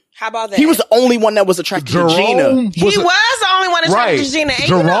 How about that? He was the only one that was attracted to Gina. He was the only one attracted to Gina. And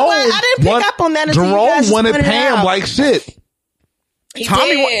you know what? I didn't pick up on that until you guys Jerome wanted Pam like shit.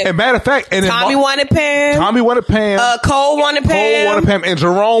 And matter of fact, Tommy wanted Pam. Cole wanted Pam. And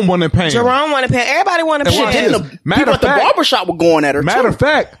Jerome wanted Pam. Everybody wanted Pam. People at the barbershop were going at her. Matter of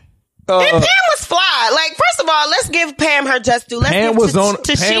fact, and Pam was fly. Like, first of all, let's give Pam her just due. Pam was on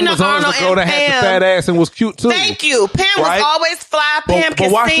the girl that had the fat ass and was cute too. Thank you. Pam was always fly. Pam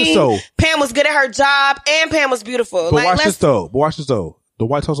can sing. Pam was good at her job, and Pam was beautiful. But watch this though. The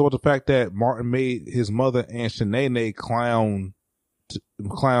White talks about the fact that Martin made his mother and Shanae clown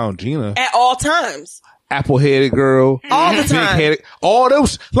Gina at all times. Apple-headed girl, all the time, all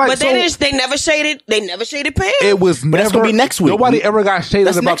those. Like, but they never shaded Pam. But It was never. that's gonna be next week. Nobody ever got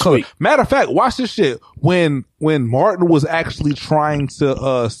shaded about color. Matter of fact, watch this shit. When Martin was actually trying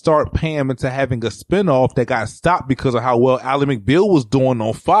to start Pam into having a spinoff that got stopped because of how well Ally McBeal was doing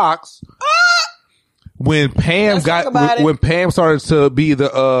on Fox. When Pam started to be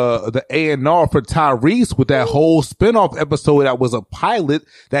the A&R for Tyrese with that whole spinoff episode that was a pilot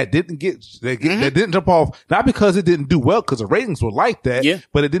that didn't that didn't jump off, not because it didn't do well, because the ratings were like that,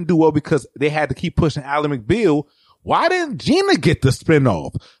 but it didn't do well because they had to keep pushing Ally McBeal. Why didn't Gina get the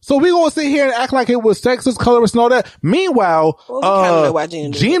spinoff? So we gonna sit here and act like it was sexist, colorist, and all that. Meanwhile,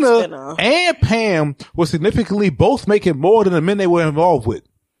 Gina and Pam were significantly both making more than the men they were involved with.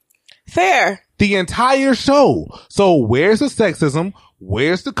 Fair. The entire show. So where's the sexism?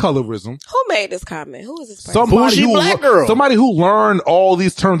 Where's the colorism? Who made this comment? Who is this person? Somebody who learned all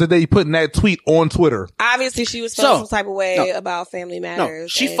these terms that they put in that tweet on Twitter. Obviously, she was feeling some type of way about Family Matters. No,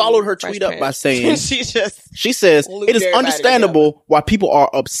 she followed her tweet up by saying, she says, it is understandable why people are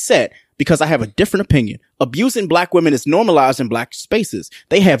upset because I have a different opinion. Abusing black women is normalized in black spaces.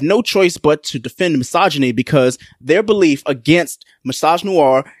 They have no choice but to defend misogyny because their belief against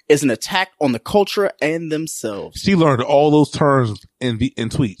misogynoir is an attack on the culture and themselves. She learned all those terms in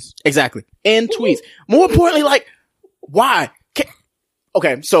tweets. Exactly. In tweets. More importantly, like, why?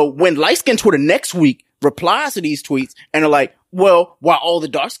 Okay, so when Light Skin Twitter next week replies to these tweets and are like, well, why all the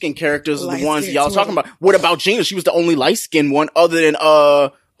dark skinned characters are the ones y'all talking about? What about Gina? She was the only light skinned one other than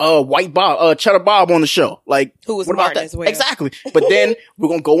White Bob, Cheddar Bob on the show. Like, who was what about that? As well. Exactly. But then we're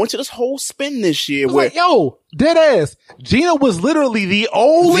gonna go into this whole spin this year where, like, yo, dead ass. Gina was literally the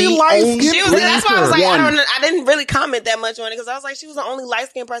only light-skinned person. That's why I was like, I didn't really comment that much on it because I was like, she was the only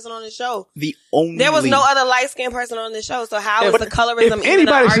light-skinned person on the show. There was no other light-skinned person on the show. So how is the colorism? If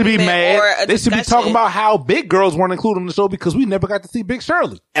anybody should be mad, they should be talking about how big girls weren't included on the show because we never got to see Big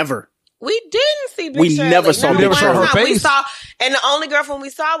Shirley ever. We didn't see Big Shirley. We never saw her face. And the only girlfriend we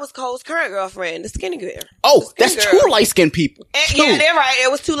saw was Cole's current girlfriend, the skinny girl. Oh, that's two light-skinned people. Yeah, they're right.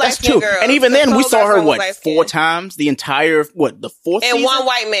 It was two light-skinned girls. And even then, we saw her, 4 times? The entire, the 4th season? And one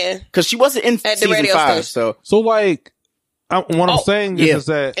white man. Because she wasn't in season 5, so like, what I'm saying is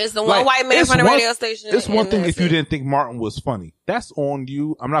that it's the one white man from the radio station. It's one thing if you didn't think Martin was funny. That's on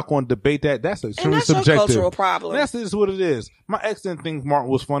you. I'm not going to debate that. That's extremely subjective. Your cultural problem. That's just what it is. My ex didn't think Martin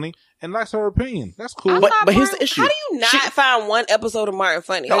was funny, and that's her opinion. That's cool. But here's the issue. How do you not find one episode of Martin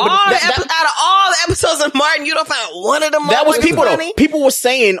funny? Out of all the episodes of Martin, you don't find one of them. That was people funny? Though. People were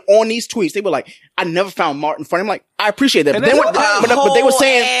saying on these tweets, they were like, "I never found Martin funny." I'm like, I appreciate that, but they were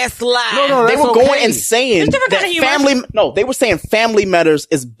saying, no, they were going and saying that they were saying Family Matters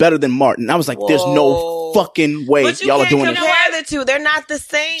is better than Martin. I was like, there's no fucking way y'all are doing this. Compare the two. They're not the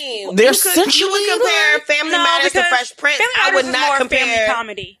same. They're you could compare Family Matters to Fresh Prince. I would not compare family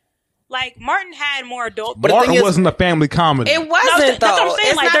comedy. Like Martin had more adult. But Martin wasn't a family comedy. It wasn't though. That's what I'm saying.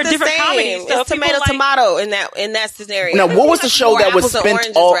 It's like not they're the different same. comedies. So it's tomato in that scenario. Now, what was the show that was spent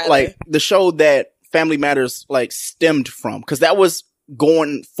oranges, all rather. like the show that Family Matters like stemmed from? Because that was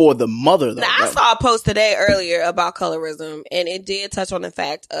going for the mother. Though. Now, I saw a post today earlier about colorism, and it did touch on the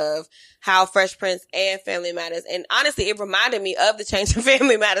fact of how Fresh Prince and Family Matters, and honestly, it reminded me of the change in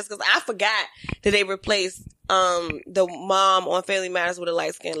Family Matters because I forgot that they replaced the mom on Family Matters with a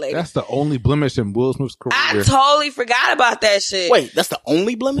light skinned lady. That's the only blemish in Will Smith's career. I totally forgot about that shit. Wait, that's the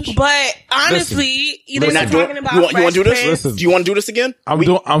only blemish? But honestly, they're talking about you want to do this? Listen. Do you want to do this again? I'm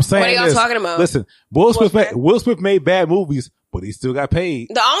saying what are y'all this. talking about? Listen, Will Smith made bad movies, but he still got paid.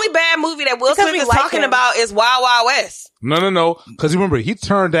 The only bad movie that Will Smith is talking about is Wild Wild West. No. Because remember, he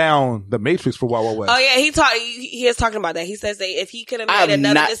turned down The Matrix for Wild Wild West. Oh yeah, he is talking about that. He says that if he could have made I have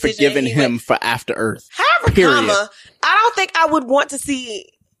another not decision, forgiven him for After Earth. However, Period. I don't think I would want to see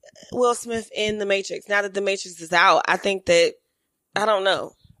Will Smith in The Matrix. Now that The Matrix is out, I think that I don't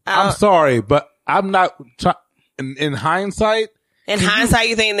know. I'm sorry, but I'm not in hindsight. In hindsight,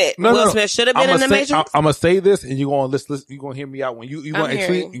 you think that Will Smith should have been in The Matrix? I'm gonna say this, and you're gonna listen. You're gonna hear me out when you're gonna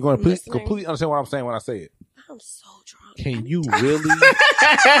listening. completely understand what I'm saying when I say it. I'm so drunk. Can you really?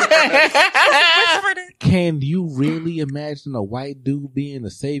 Can you really imagine a white dude being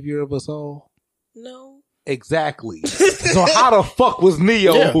the savior of us all? No. Exactly. So how the fuck was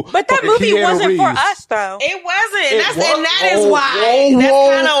Neo? Yeah. But that movie wasn't for us, though. It wasn't. And that is why.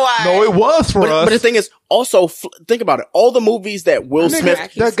 That's kind of why. No, it was for us. But the thing is, also think about it. All the movies that Will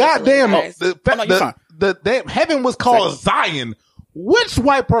Smith, the goddamn, fine. the damn heaven was called Zion. Which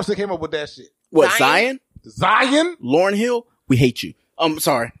white person came up with that shit? What, Zion? Lauryn Hill? We hate you.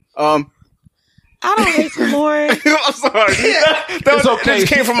 Sorry. I don't hate you, Lauren. I'm sorry. It's okay. That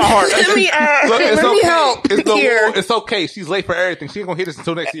came from my heart. Let me help. It's okay. She's late for everything. She ain't gonna hit us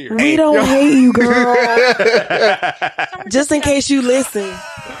until next year. We don't hate you, girl. Just in case you listen.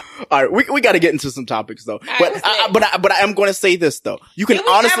 All right, we got to get into some topics though. But I am going to say this though. You can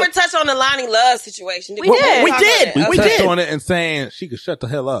honestly never touch on the Lonnie Love situation. We did. We touched on it and saying she could shut the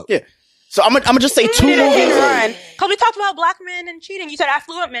hell up. Yeah. So I'm gonna just say two movies. Because we talked about black men and cheating. You said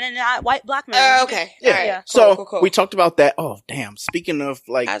affluent men and not white black men. Okay. Yeah. Right. Yeah. So Cool. we talked about that. Oh damn. Speaking of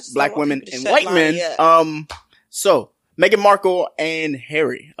like black women and white men, so Meghan Markle and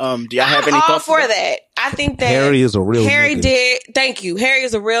Harry. Do y'all have any thoughts? For that? I think that Harry is a real nigga. Thank you. Harry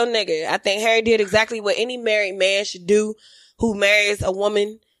is a real nigga. I think Harry did exactly what any married man should do who marries a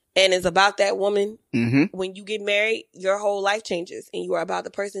woman and is about that woman. Mm-hmm. When you get married, your whole life changes and you are about the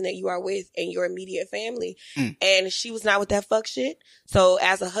person that you are with and your immediate family. And she was not with that fuck shit. So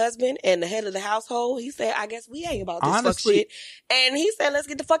as a husband and the head of the household, he said, I guess we ain't about this fuck shit. And he said, let's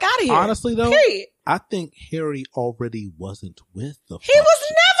get the fuck out of here. Honestly though, period. I think Harry already wasn't with the fuck He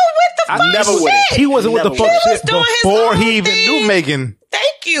was never with the fuck shit. He wasn't with the fuck shit before he even knew Meghan.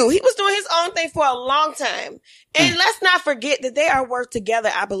 Thank you. He was doing his own thing for a long time. And let's not forget that they are worth together,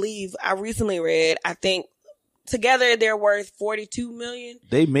 I believe. I recently read, I think together they're worth $42 million.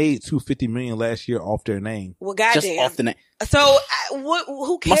 They made $250 million last year off their name. Well, goddamn. Just off the name. So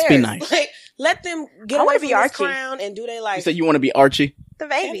who cares? Must be nice. Like, let them get away from this crown and do their life. You said you want to be Archie? The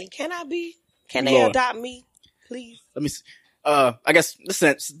baby. Can I be? Can they adopt me? Please. Let me see. I guess this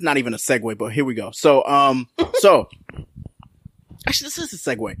is not even a segue, but here we go. So, actually, this is a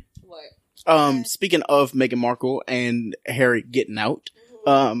segue. What? Speaking of Meghan Markle and Harry getting out,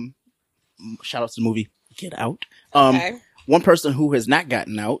 shout out to the movie Get Out. One person who has not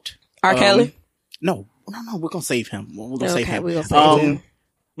gotten out. R. Kelly? No, we're gonna save him. We're gonna save him. We're gonna save him.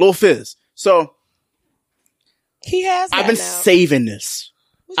 Lil Fizz. So, he has. I've been saving this.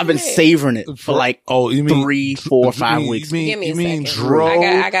 I've been savoring it for like 3, 4, 5 weeks. Give me a second. Dro?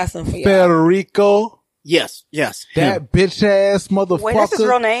 I got something for you. Federico? Yes. That bitch ass motherfucker. Wait, that's his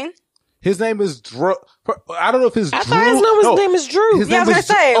real name? His name is Drew. I don't know if it's Drew. I thought his name is Drew. I was gonna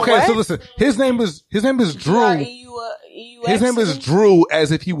say. Okay, what? so listen. His name is Drew. His name is Drew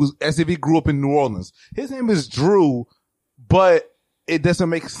as if he grew up in New Orleans. His name is Drew, but it doesn't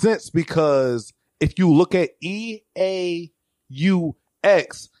make sense because if you look at EAUX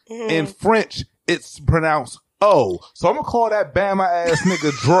in French, it's pronounced O. So I'm gonna call that Bama ass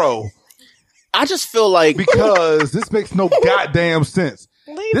nigga Dro. I just feel like because this makes no goddamn sense.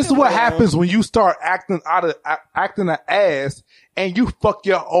 This is what happens when you start acting an ass and you fuck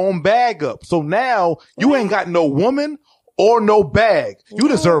your own bag up. So now you ain't got no woman or no bag. You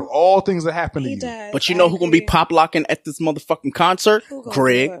deserve all things that happen to you. But you know who gonna be pop locking at this motherfucking concert?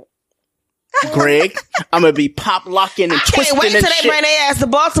 Greg. Greg. I'm gonna be pop locking and twisting and shit. Can't wait till they bring their ass to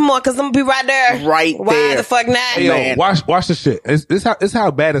Baltimore because I'm gonna be right there. Right Why there. the fuck not? Hey, yo, watch the shit. It's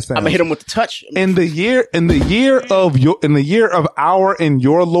how bad it sounds. I'm gonna hit him with the touch. In the year of our and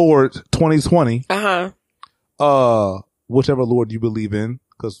your Lord 2020. Whichever Lord you believe in,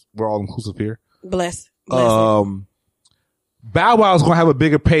 because we're all inclusive here. Bless. Bow Wow's gonna have a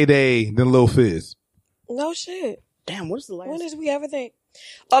bigger payday than Lil Fizz. No shit. Damn, what is the last? When did we ever think?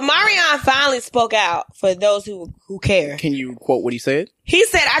 Omarion finally spoke out for those who care. Can you quote what he said? He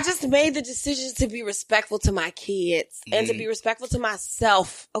said, I just made the decision to be respectful to my kids and to be respectful to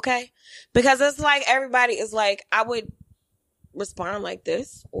myself, okay? Because it's like everybody is like, I would respond like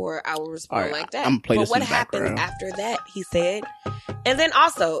this or I would respond like that. But what happened after that, he said. And then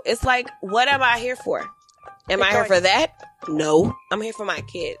also, it's like, what am I here for? Am I here for that? No. I'm here for my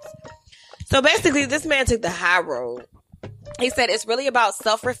kids. So basically, this man took the high road. He said, it's really about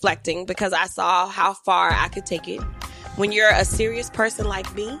self-reflecting because I saw how far I could take it. When you're a serious person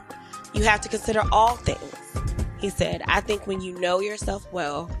like me, you have to consider all things. He said, I think when you know yourself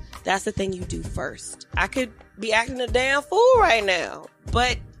well, that's the thing you do first. I could be acting a damn fool right now,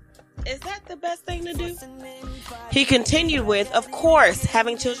 but is that the best thing to do? He continued with, of course,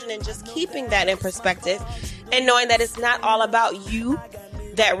 having children and just keeping that in perspective and knowing that it's not all about you.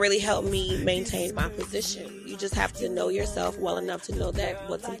 That really helped me maintain my position. You just have to know yourself well enough to know that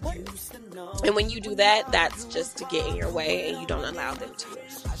what's important. And when you do that, that's just to get in your way and you don't allow them to.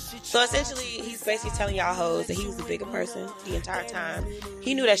 So essentially, he's basically telling y'all hoes that he was the bigger person the entire time.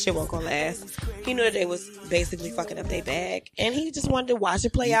 He knew that shit wasn't gonna last. He knew that they was basically fucking up their bag. And he just wanted to watch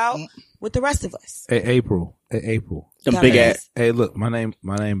it play out with the rest of us. Hey, April. Them big ass. Hey, look, my name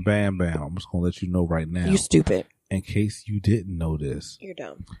Bam Bam. I'm just gonna let you know right now. You stupid. In case you didn't know this. You're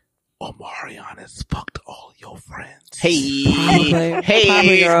dumb. Omarion has fucked all your friends. Hey.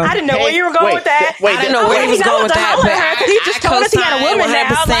 Probably, girl. I didn't know where you were going with that. I didn't know where he was going with that. But he just told us he had a woman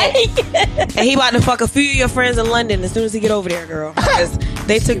now. Like, and he about to fuck a few of your friends in London as soon as he get over there, girl. Because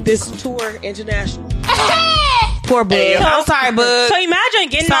they took this tour international. Poor Bug. Hey, I'm sorry, Bug. So imagine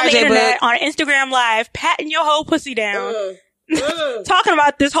getting on the internet on Instagram Live, patting your whole pussy down, talking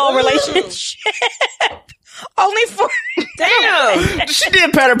about this whole relationship. Only for damn, she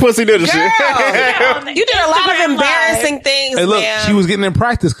did pat her pussy, didn't she? You did a lot of embarrassing things. Hey, look, man. she was getting in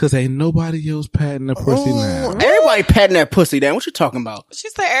practice because ain't nobody else patting her pussy now. Everybody patting that pussy down. What you talking about? She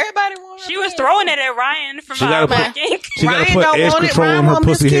said everybody wanted. She was throwing it at Ryan from She gotta put edge want it. control Ryan on her want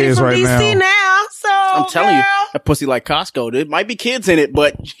Miss pussy Kitty hairs from right DC now. So I'm telling you, that pussy like Costco. There might be kids in it,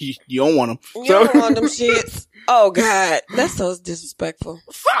 but you don't want them. You don't want them shits. Oh God, that's so disrespectful.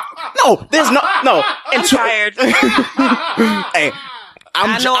 No, there's no. I'm tired. Hey,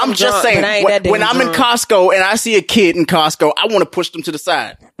 I'm just drunk, but I saying, ain't that when I'm in drunk. Costco and I see a kid in Costco, I want to push them to the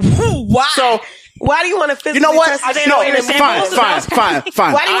side. Why? So, why do you want to physically? you know what? touch Are they No, not in the same fine. Why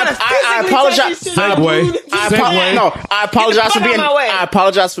do you want to I apologize. Segue. I apologize for Get being. out of my way. I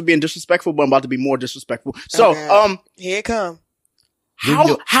apologize for being disrespectful, but I'm about to be more disrespectful. So, here it come.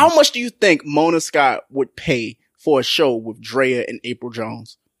 how much do you think Mona Scott would pay for a show with Drea and April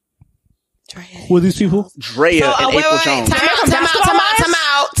Jones? Who are these people? Drea and April Jones.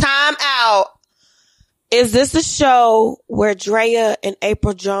 Time out. Is this a show where Drea and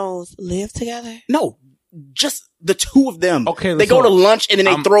April Jones live together? No, just the two of them. Okay, they go to lunch and then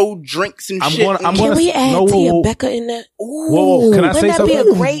they throw drinks and shit. Can we add Tia Becca in there? Whoa, can I say something? Wouldn't that be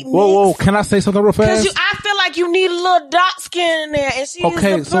a great mix? Whoa, can I say something real fast? Because I feel like you need a little dark skin in there, and she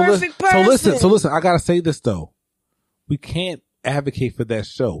is the perfect person. So listen, I gotta say this though. We can't advocate for that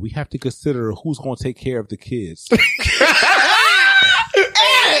show. We have to consider who's going to take care of the kids. You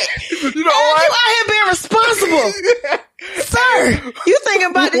know what? You out here being responsible. Sir, you thinking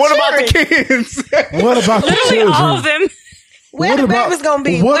about the What children. about the kids? What about the Literally children? all of them. Where the baby's gonna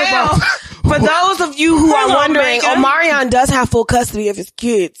be? What Well, about- for those of you who are Hello, wondering, Megan. Omarion does have full custody of his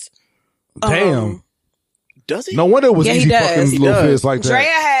kids. Damn. Does he? No wonder it was Yeah, he easy does. fucking He little does. fish like Drea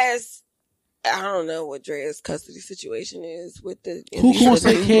that. has, I don't know what Drea's custody situation is with the. Who gonna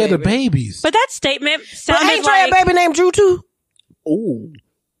take care of the babies? But that statement But sounded ain't Drea like a baby named Drew too? Ooh.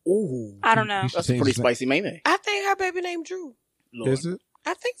 I don't know. That's a pretty spicy maybe. I think her baby named Drew. Is it?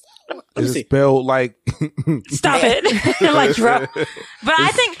 I think so. Is it spelled like? Stop it. Like Dro. But I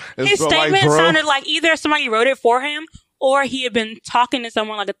think It's his spelled like statement Dro? sounded like either somebody wrote it for him or he had been talking to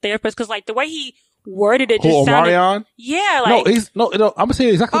someone like a therapist. Because like the way he worded it just Who, sounded. Omarion? Yeah, like No, I'm gonna say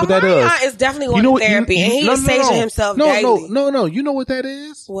exactly what that is. Omarion is definitely going to therapy, and he is saging himself daily. No. You know what that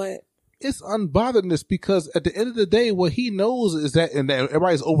is? What? It's unbotheredness because at the end of the day, what he knows is that, and that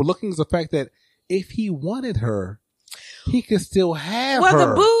everybody's overlooking is the fact that if he wanted her, he can still have well,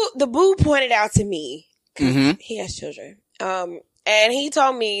 her. the boo pointed out to me, he has children. And he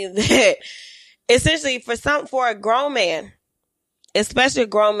told me that essentially for a grown man, especially a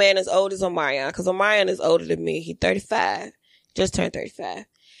grown man as old as Omarion, because Omarion is older than me. He's 35, just turned 35.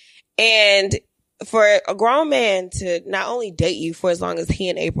 And for a grown man to not only date you for as long as he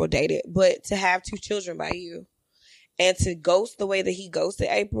and April dated, but to have 2 children by you and to ghost the way that he ghosted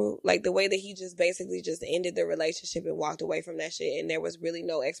April, like the way that he just basically just ended the relationship and walked away from that shit. And there was really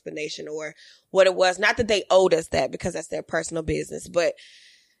no explanation or what it was. Not that they owed us that because that's their personal business, but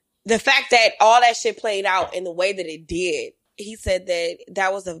the fact that all that shit played out in the way that it did, he said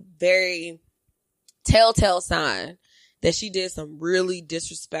that was a very telltale sign that she did some really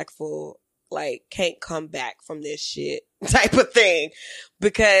disrespectful, like, can't come back from this shit type of thing.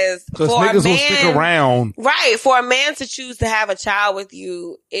 Because for niggas a man, will stick around. Right. For a man to choose to have a child with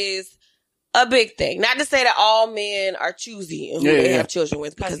you is a big thing. Not to say that all men are choosy and who they have children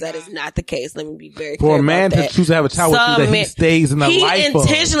with, because that is not the case. Let me be very clear. For a man about to choose to have a child with you, that he stays in the life he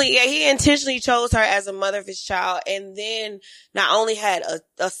intentionally chose her as a mother of his child, and then not only had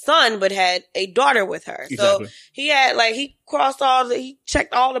a son, but had a daughter with her. Exactly. So he had, like, he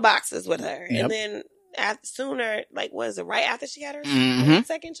checked all the boxes with her. Yep. And then sooner, like, what is it, right after she had her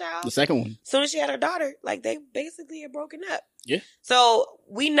second child? The second one. As soon as she had her daughter, like, they basically had broken up. Yeah. So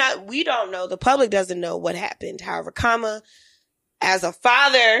we don't know. The public doesn't know what happened. However, as a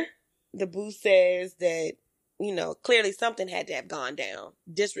father, the boo says that, you know, clearly something had to have gone down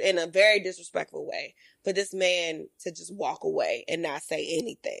in a very disrespectful way for this man to just walk away and not say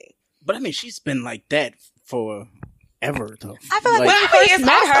anything. But I mean, she's been like that for ever, though. I feel like when we first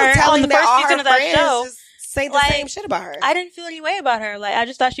met her on the first season of that show, say the same shit about her. I didn't feel any way about her. Like, I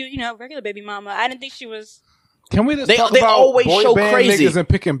just thought she was, you know, regular baby mama. I didn't think she was. Can we just talk about always boy show band crazy niggas and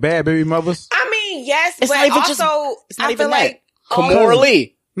picking bad baby mothers? I mean, yes, it's but not even also it's not I even feel that. like Kimora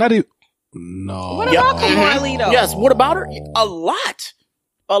Lee. Not even. No. What about Kimora Lee though? Yes. What about her? A lot.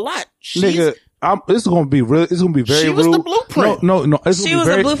 Nigga, this is gonna be real. It's gonna be very rude. She was the blueprint. No. She was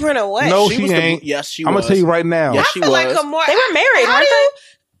the blueprint of what? No, she ain't. Yes, she was. I'm gonna tell you right now. Yes, she was. Like Kimora, they were married, weren't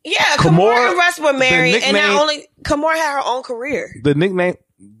they? Yeah, Kimora and Russ were married, and not only Kimora had her own career. The nickname.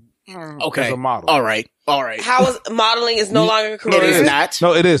 Okay. As a model. All right. How is modeling is no longer a career? It is not.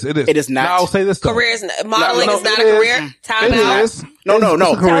 No, it is. It is not. Now, I'll say this though. Modeling is not a career. Time out. No. Tell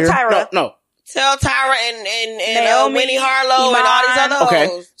Tyra. No. Tell Tyra and Winnie Harlow and all these other hoes. Okay.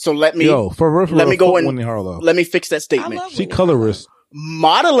 So let me go in. Winnie Harlow. Let me fix that statement. She colorist.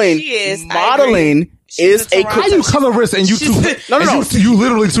 Modeling. She is. Modeling is a How you colorist and you two? No. You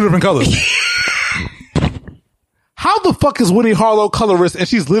literally 2 different colors. How the fuck is Winnie Harlow colorist and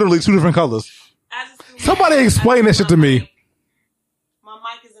she's literally 2 different colors? Somebody explain that shit to me. My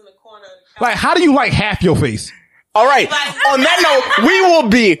mic is in the corner. Like, how do you like half your face? All right. On that note, we will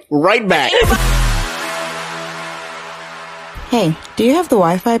be right back. Hey, do you have the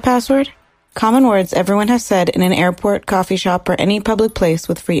Wi-Fi password? Common words everyone has said in an airport, coffee shop, or any public place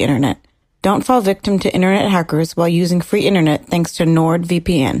with free internet. Don't fall victim to internet hackers while using free internet thanks to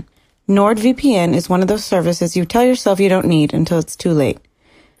NordVPN. NordVPN is one of those services you tell yourself you don't need until it's too late.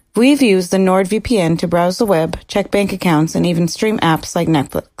 We've used the NordVPN to browse the web, check bank accounts, and even stream apps like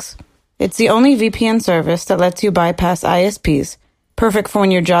Netflix. It's the only VPN service that lets you bypass ISPs, perfect for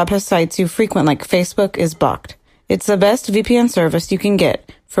when your job has sites you frequent like Facebook is blocked. It's the best VPN service you can get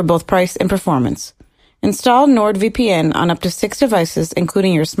for both price and performance. Install NordVPN on up to 6 devices,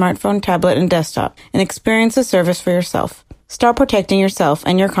 including your smartphone, tablet, and desktop, and experience the service for yourself. Start protecting yourself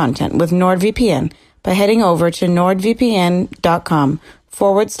and your content with NordVPN by heading over to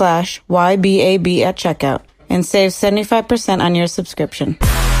nordvpn.com/YBAB at checkout and save 75% on your subscription.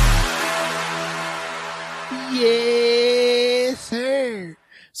 Yes, sir.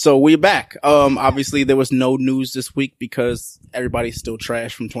 So we're back. Obviously there was no news this week because everybody's still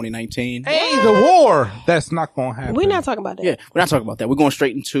trash from 2019. Hey, the war. That's not gonna happen. We're not talking about that. Yeah, we're not talking about that. We're going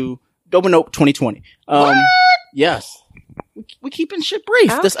straight into Dope and Nope 2020. Yes. We keeping shit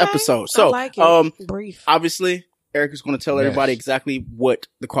brief this episode. So, I like it. Brief. Obviously, Eric is going to tell everybody exactly what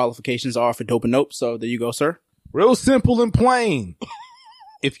the qualifications are for Dope and Nope. So there you go, sir. Real simple and plain.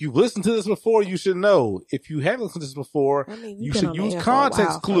 If you've listened to this before, you should know. If you haven't listened to this before, you should use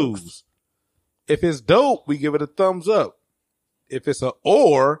context clues. Folks. If it's dope, we give it a thumbs up. If it's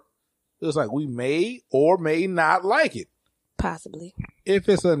it's like we may or may not like it. Possibly. If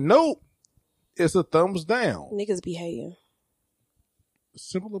it's a nope, it's a thumbs down. Niggas be hating.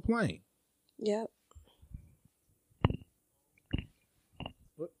 Simple and plain. Yep.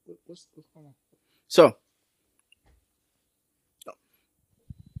 What's going on?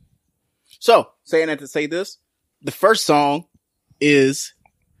 So saying that to say this, The first song is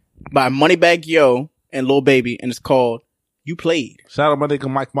by Moneybagg Yo and Lil Baby, and it's called "You Played." Shout out my nigga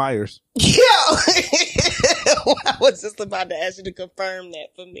Mike Myers. Yo, I was just about to ask you to confirm that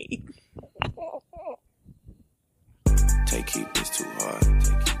for me. Take keep this too hard.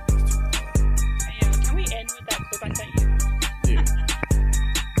 Hey, can we end with that clip I sent you? Yeah.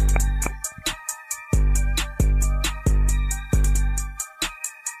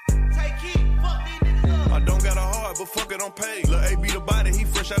 I don't got a heart, but fuck it, I'm paid. Lil' A beat the body, he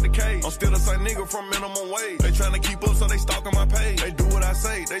fresh out the cage. I'm still the same nigga from minimum wage. They tryna keep up, so they stalking my page. They do what I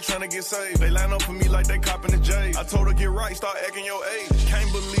say, they tryna get saved. They line up for me like they copping the J. I told her get right, start acting your age.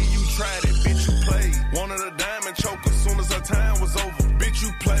 Can't believe you tried it, bitch, you played. Wanted a diamond choker, soon as her time was over. Bitch,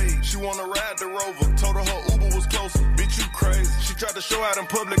 you played. She wanna ride the Rover, told her Uber was closer. Bitch, you crazy. She tried to show out in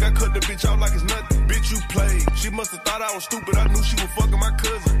public, I cut the bitch out like it's nothing. Bitch, you played. She must've thought I was stupid, I knew she was fucking my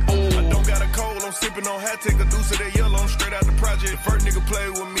cousin. I don't got a cold, I'm sipping on hat, take a deuce of that yellow, I'm straight out the project. First nigga played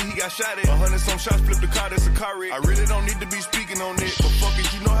with me, he got shot at. 100 some shots, flipped the car, that's a car wreck. I really don't need to be speaking on it, but fuck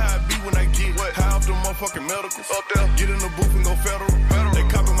it, you know how I be when I get what? High off the motherfucking medicals. Up there, get in the booth and go federal. They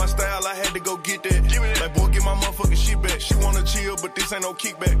copy my style, I had to go get that. Give me that. Like, boy, get my motherfucking shit back. She wanna chill, but this ain't no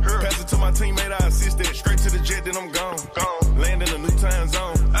kickback. Pass it to my teammate, I assist that. Straight to the jet, then I'm gone. Land in a new time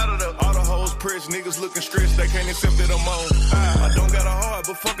zone. Out of the all the hoes pressed, niggas looking stressed, they can't accept that I'm on. I don't got a heart,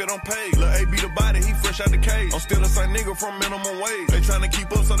 but fuck it, I'm paid. Lil' A beat the body, he fresh out the cage. I'm still the same nigga from minimum wage. They tryna keep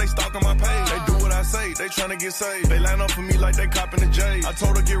up, so they stalking my page. They do what I say, they tryna get saved. They line up for me like they copping the J. I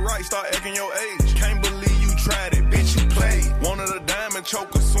told her get right, start acting your age. Can't believe you tried it, bitch, you played. Wanted a diamond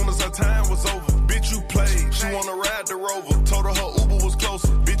choker, soon as her time was over. Bitch, you played. She wanna ride the Rover, told her Uber was closer.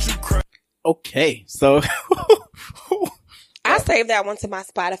 Bitch, you crazy. Okay, so I saved that one to my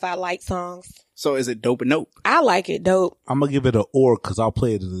Spotify like songs. So is it dope or nope? I like it dope. I'm gonna give it an or because I'll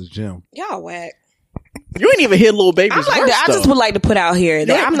play it at the gym. Y'all whack. You ain't even hear Lil Baby's I verse, just would like to put out here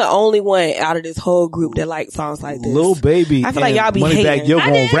that I'm the only one out of this whole group that like songs like this. Lil Baby, I feel like y'all be Moneybagg hating. Yo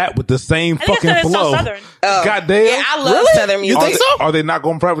gonna rap with the same fucking flow. Goddamn, yeah, I love Southern music. You think so? Are they not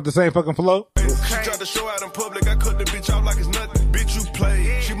gonna rap with the same fucking flow? She tried to show out in public, I cut the bitch out like it's nothing. Bitch, you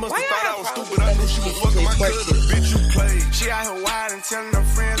played. She must've thought I was stupid, I knew she was fucking my cousin. Bitch, you played. She out here wild and telling her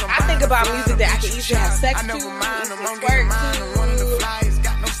friends. I think about music that I can easily have sex to, easily twerk to,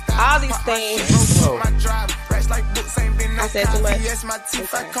 all these things. I said too much.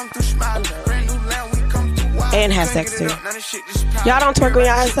 And have sex too. Y'all don't twerk when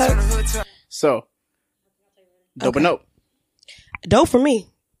y'all have sex? So, dope or nope? Dope for me.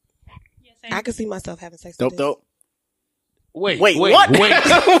 I can see myself having sex with Dope. Wait, what? Wait,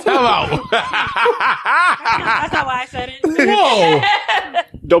 time out. That's not why I said it. Whoa.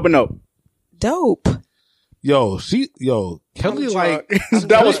 Dope or nope? Dope. Kelly like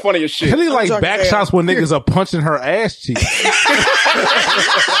that was funny as shit. Kelly like back shots when niggas are punching her ass cheeks.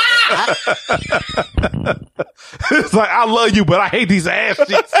 It's like, I love you, but I hate these ass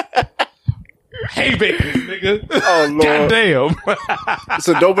cheeks. Hey, baby, nigga. Oh Lord. Goddamn.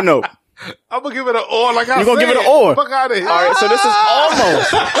 So dope or nope? I'm gonna give it an or. Like I You gonna said. give it an or? Fuck out of here. All right, so this is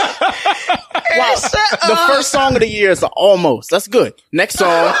almost. Wow, the first song of the year is almost. That's good. Next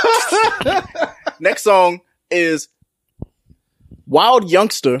song. Next song is "Wild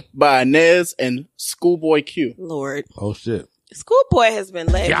Youngster" by Inez and Schoolboy Q. Lord. Oh shit. Schoolboy has been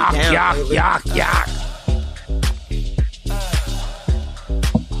letting me down. Yuck.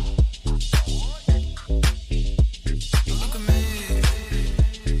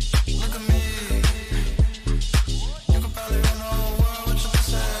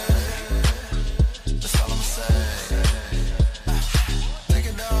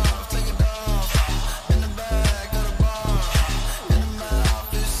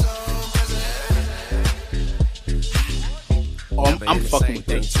 I'm fucking with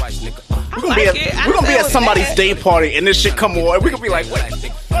this. We're gonna be at somebody's day party and this shit come on. We're gonna be like, what the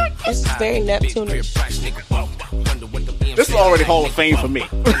fuck? This is very Neptune. This is already Hall of Fame for me.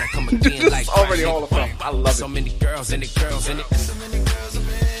 This is already Hall of Fame. I love it. So many girls in it.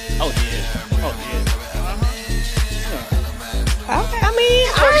 Oh yeah. Okay, I mean,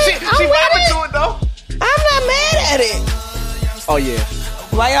 She vibing to it though. I'm not mad at it. Oh yeah.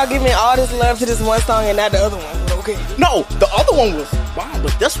 Why y'all giving all this love to this one song and not the other one? Okay. No, the other one was wow,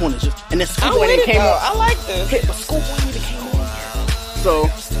 but this one is just, and then Schoolboy it came on. I like this. Hit, but Schoolboy even came on. So I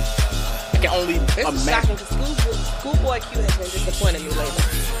can only This is shocking imagine. because Schoolboy Q has been disappointing me lately.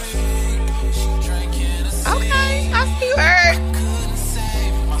 Okay, I see you hurt.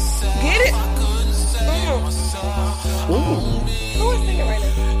 Get it? Ooh, Who is singing right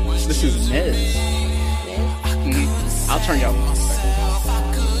now? this is Nez. I'll turn y'all on.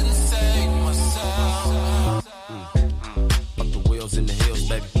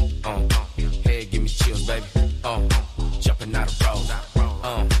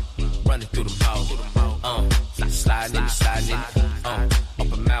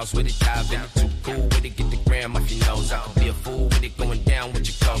 house with it, dive in it, too cool with it, get the gram off your nose. I could be a fool with it, going down with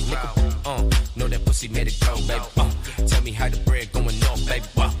your clothes, nigga. Know that pussy made it go, baby. Tell me how the bread going on, baby.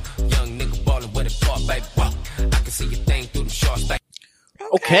 Young nigga ballin' with it, baby. I can see your thing through the shorts, baby.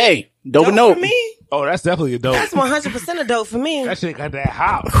 Okay, dope and note. Me? Oh, that's definitely a dope. That's 100% a dope for me. That shit got that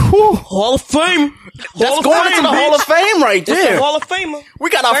hop. Hall of Fame. That's going into the Hall of Fame right there. Hall of Famer. We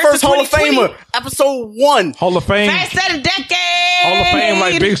got our first Hall of Famer, episode 1. Hall of Fame. First of the decade. Hall of Fame,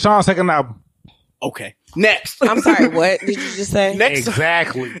 like Big Sean's second album. Okay, next. I'm sorry, what did you just say?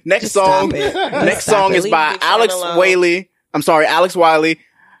 Exactly. Next song. Next song is by Alex Wiley.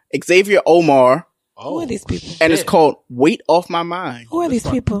 Xavier Omar. Who are these people? And it's called Weight Off My Mind. Who are these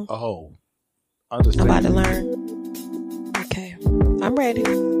people? Oh. I'm about to learn. Okay. I'm ready.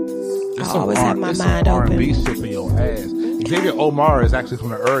 I always have my mind open. R&B shit for your ass. Xavier Omar is actually from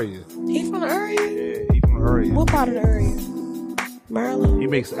the area. He from the area? Yeah, he from the area. What part of the area? Maryland? He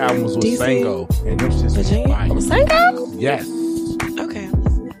makes albums with DC? Sango. And them shit's Virginia? fire. Sango? Yes. Okay.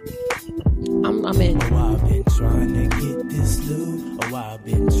 I'm in. Oh, I've been trying to get this loot. Oh, I've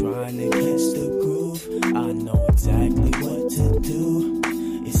been trying to catch the groove. I know exactly what to do.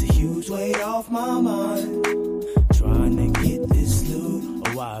 It's a huge weight off my mind. Trying to get this loot.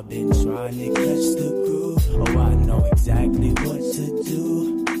 Oh, I've been trying to catch the groove. Oh, I know exactly what to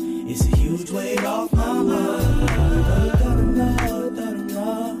do. It's a huge weight off my mind.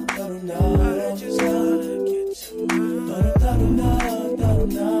 I just gotta get you.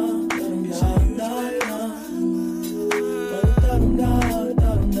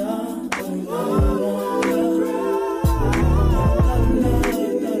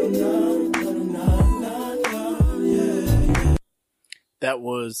 That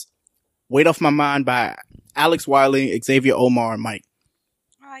was Weight Off My Mind by Alex Wiley, Xavier Omar, and Mike.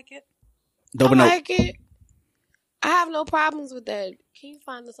 I like it. Dope I note. like it. I have no problems with that. Can you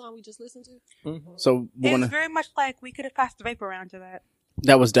find the song we just listened to? Mm-hmm. So It's very much like we could have passed the vape around to that.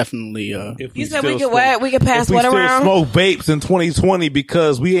 that was definitely You said we could what? We could pass what around? Smoke vapes in 2020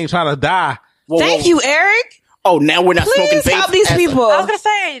 because we ain't trying to die. Thank you, Eric. Oh, now we're not smoking Please vapes. help these people. I was gonna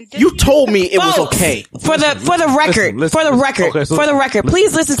say You told me it was Folks, okay. For the record, for the record,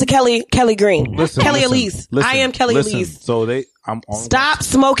 please listen to Kelly Green. Kelly Elise. I am Kelly Elise. So Stop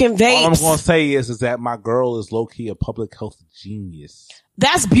smoking vapes. All I'm going to say is that my girl is low key a public health genius.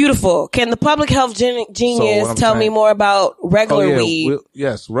 That's beautiful. Can the public health genius tell me more about regular weed?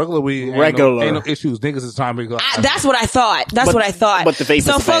 Yes, regular weed. Ain't no issues. Niggas is trying to be that's what I thought. That's what I thought. But the vape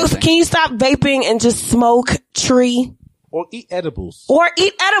so is a bad folks, thing. can you stop vaping and just smoke tree? Or eat edibles.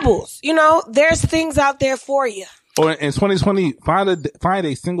 You know, there's things out there for you. Or in 2020, find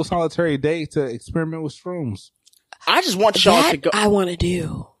a single solitary day to experiment with shrooms. I just want y'all to go. I want to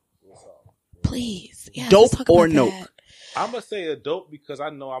do. Please. Yeah, Dope or nope? I'm going to say a dope because I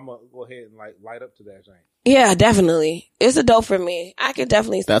know I'm going to go ahead and like light up to that thing. Yeah, definitely. It's a dope for me. I could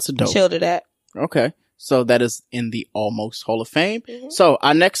definitely That's a dope. chill to that. Okay. So that is in the Almost Hall of Fame. Mm-hmm. So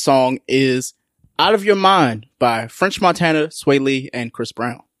our next song is Out of Your Mind by French Montana, Sway Lee, and Chris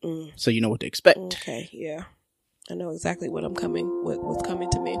Brown. So you know what to expect. Okay, yeah. I know exactly what's coming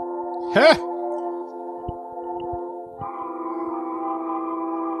to me. Huh?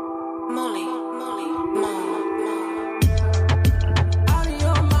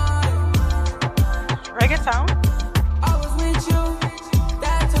 Reggaeton?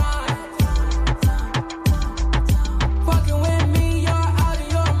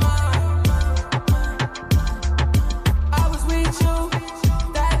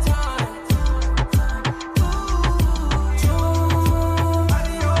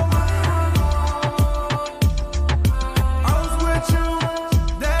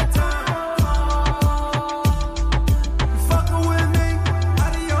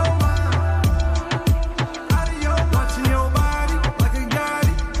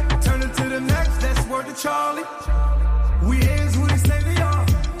 Charlie, we is who they say they are.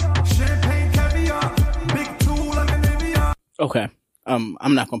 Champagne, caviar, big tool like an AVR. Okay. I'm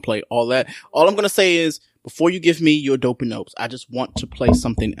not gonna play all that. All I'm gonna say is before you give me your dope and notes, I just want to play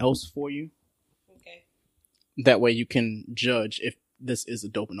something else for you. Okay. That way you can judge if this is a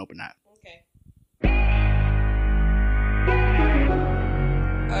dope and nope or not. Okay.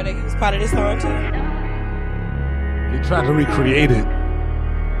 Oh, he was part of this song too? They tried to recreate it.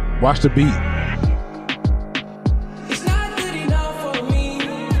 Watch the beat.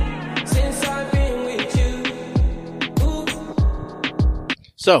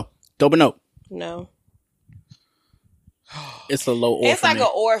 So, dope and nope. No. It's a low or It's for like me. an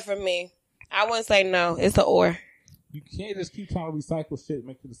or for me. I wouldn't say no. It's an or. You can't just keep trying to recycle shit and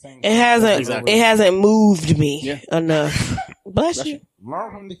make it the same. It hasn't moved me enough Bless you.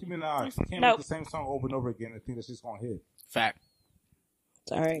 Learn from Nicki Minaj. She can't make the same song over and over again and think that she's gonna hit. Fact.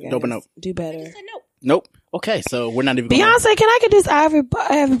 Sorry, guys. Nope. Do better. Nope. Okay, so we're not even. Beyonce, can I get this Ivy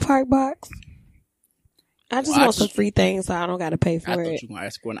Park box? I just want some free things, so I don't got to pay for it. I thought you were gonna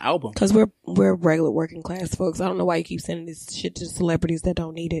ask for an album because we're regular working class folks. I don't know why you keep sending this shit to celebrities that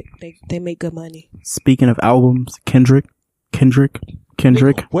don't need it. They make good money. Speaking of albums, Kendrick.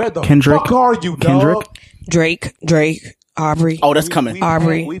 Where the fuck are you, dog? Drake, Aubrey. Oh, that's coming.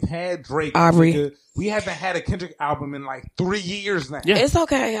 Aubrey. We've had Drake. Aubrey. We haven't had a Kendrick album in like 3 years now. Yeah. It's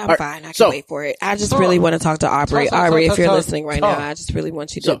okay. I'm fine. I can wait for it. I just really want to talk to Aubrey. Aubrey, if you're listening right now, I just really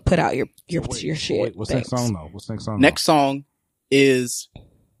want you to put out your shit. Wait, what's next song though? Next song is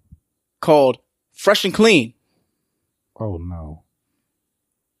called Fresh and Clean. Oh no.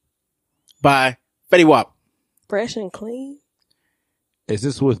 By Fetty Wap. Fresh and Clean? Is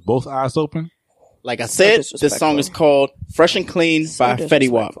this with both eyes open? Like I said, this song is called Fresh and Clean by Fetty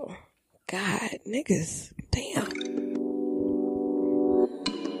Wap. God, niggas. Damn.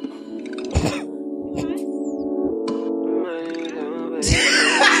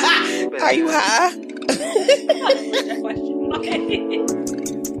 Are you high?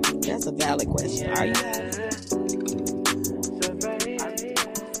 That's a valid question. Are you high?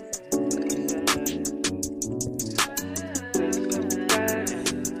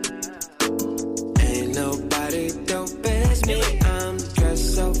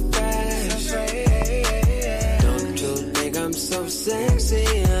 Sexy,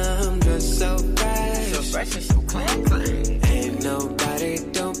 I'm just so fresh. So fresh and so clean. Ain't nobody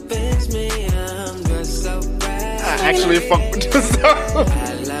doping me, I'm just so fresh. I actually fuck with this song.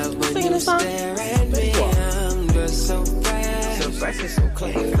 I love when you stare at me, I'm just so fresh. So fresh and so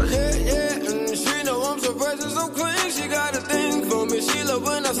clean. Yeah, and she know I'm so fresh and so clean. She got a thing for me. She love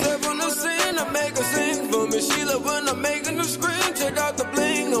when I step on the scene. I make her sing for me. She love when I'm making her scream. Check out the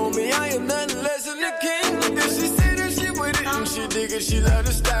bling on me. I am nothing less than a king. Look at she say that she with it. And she dig it, she love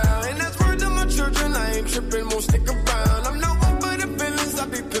the style. And that's word to my children, I ain't tripping, won't stick around. I'm no one for the feelings, I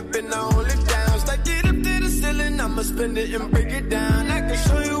be pippin', I hold it down. Stack it up to the ceiling, I'ma spend it and break it down. I can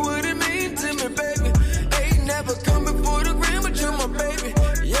show you what it means to me, baby. Ain't never come before the gram, but you my baby.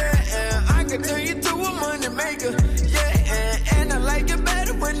 Yeah, and I can turn you to a money maker. Yeah, and I like it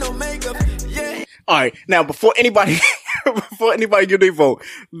better with no makeup. Yeah. All right, now before anybody give their vote,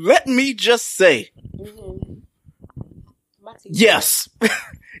 let me just say, yes,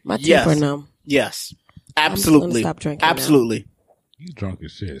 my teeth are numb. Yes, absolutely, stop drinking absolutely. Now. You drunk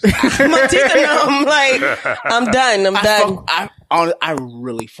as shit. My teeth are numb. Like I'm done. I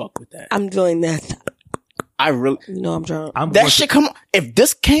really fuck with that. I'm doing that. I really. No, I'm drunk. That shit come on. If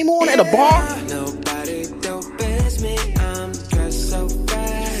this came on at a bar. Nobody dopes me, I'm just so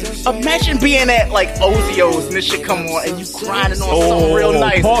fresh. Imagine being at like Ozio's and this shit come on and you grinding on something real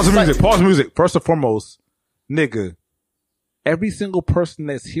nice. Pause the music. First and foremost, nigga, every single person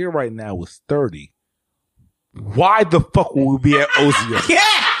that's here right now is 30. Why the fuck will we be at Ozio?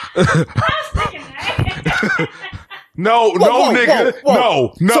 Yeah! No, nigga.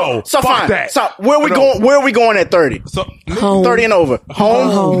 Whoa. No. So fuck fine. that. So where are we going at 30? So home. 30 and over.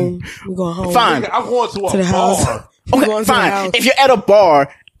 Home? We're going home. Fine. Nigga, I'm going to the a house. bar. Okay, fine. If you're at a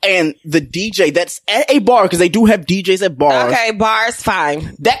bar and the DJ that's at a bar, because they do have DJs at bars. Okay, bars,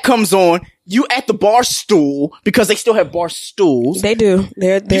 fine. That comes on. You at the bar stool because they still have bar stools. They do.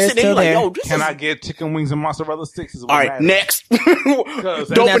 They're still there. Yo, Can I get chicken wings and mozzarella sticks? All right, next.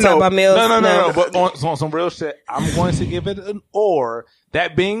 Don't know about meals. No. But on some real shit, I'm going to give it an or.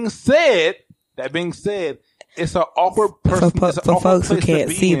 That being said, it's an awkward person. For folks who can't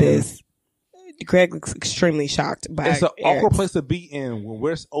see this, Greg looks extremely shocked by it's an awkward place to be in when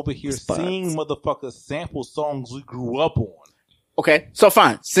we're over here seeing motherfuckers sample songs we grew up on. Okay, so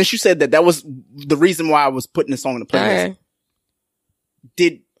fine. Since you said that was the reason why I was putting the song in the playlist. Okay.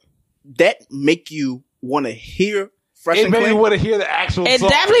 Did that make you want to hear Fresh and and Clean? It made me want to hear the actual song. It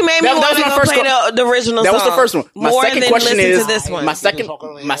definitely made me want to go play the original song. That song. was the first one. More second than question listen is, to this one. My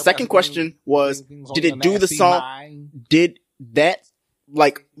second question was, did it do the song? Did that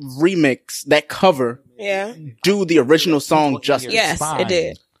like remix, that cover, do the original song justice? Yes, it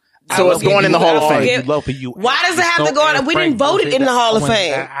did. So it's going in the Hall of Fame. Why does it have to go in? We didn't vote it in the Hall of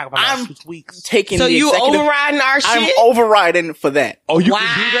Fame. I'm taking so the you executive, overriding our shit? I'm overriding for that. Oh, you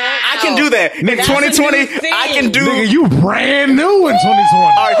can do that? I can do that. In 2020, I can do. Nigga, you brand new in 2020.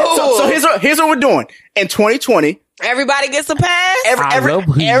 All right, so here's what we're doing. In 2020, everybody gets a pass?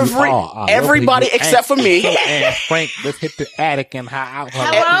 Everybody except for me. And Frank, let's hit the attic and high out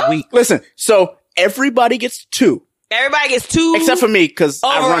every week. Listen, so everybody gets 2. Everybody gets 2. Except for me, because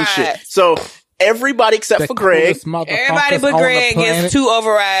I run shit. So everybody except for Greg. Everybody but Greg gets 2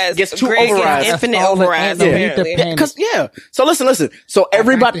 overrides. Greg gets infinite overrides. Yeah. So listen. So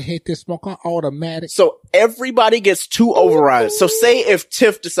everybody I hate this smoke on automatic. So everybody gets 2 overrides. So say if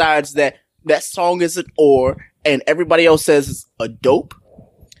Tiff decides that song is an or and everybody else says it's a dope,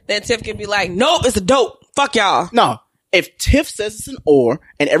 then Tiff can be like, nope, it's a dope. Fuck y'all. No. If Tiff says it's an or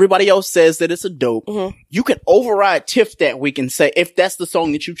and everybody else says that it's a dope, you can override Tiff that week and say, if that's the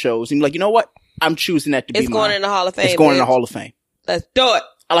song that you chose, and you're like, you know what? I'm choosing that to be mine. It's going in the Hall of Fame. It's going in the Hall of Fame. Let's do it.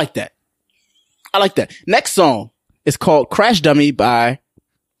 I like that. Next song is called Crash Dummy by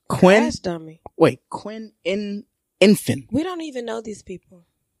Quinn. Crash Dummy. Wait, Quinn Infant. We don't even know these people.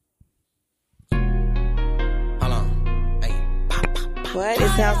 Hold on. Hey. What? It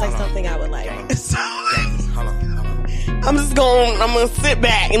sounds like something I would like. I'm gonna sit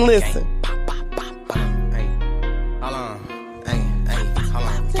back and listen. Hold on. Hey.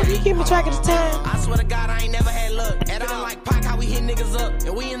 Can you keep me track of the time? I swear to God, I ain't never had luck. At all like Pac, how we hit niggas up.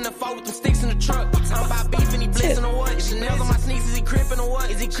 And we in the fall with the sticks in the truck. Talking about beef and he blitzing or what? Is she nails on my sneaks? Is he crippin' or what?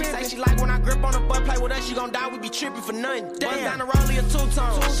 Is he crippin'? Say she like when I grip on the butt play with us, she gon' die. We be trippin' for nothing. Buzz down the rollie a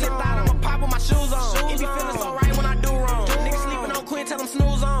 2-tone. Shit thought I'ma pop with my shoes on. It be feeling so right when I do wrong. Niggas sleeping on Quinn, tell them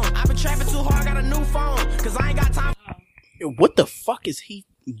snooze on. I been trapping too hard, got a new phone. Cause I ain't got time. What the fuck is he?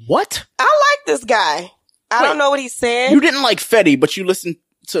 What? I like this guy. I don't know what he's saying. You didn't like Fetty, but you listened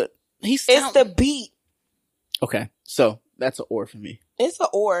to... It's the beat. Okay, so that's an or for me. It's an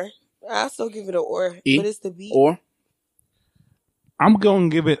or. I still give it an or. E? But it's the beat. Or? I'm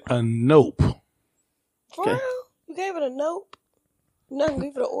going to give it a nope. For real? You gave it a nope? You not gonna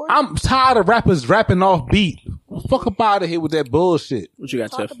give it an or? I'm tired of rappers rapping off beat. Fuck up out of here with that bullshit. What you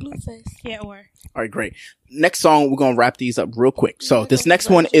got, Tiff? Yeah, or. All right, great. Next song, we're going to wrap these up real quick. So this next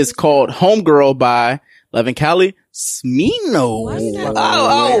one is called Homegirl by Levin Cali, Smino.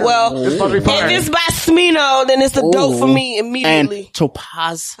 Well, if it's by Smino, then it's a dope for me immediately. And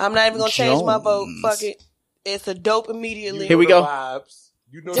Topaz. I'm not even going to change my vote. Fuck it. It's a dope immediately. Here we go.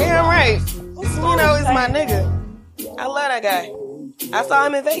 Damn right. Smino is my nigga. I love that guy. I saw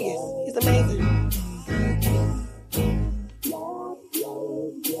him in Vegas. He's amazing.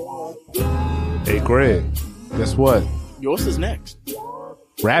 Hey, Greg, guess what? Yours is next.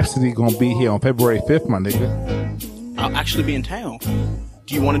 Rhapsody gonna be here on February 5th, my nigga. I'll actually be in town.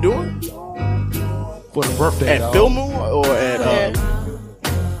 Do you want to do it? For the birthday, At Fillmore or at...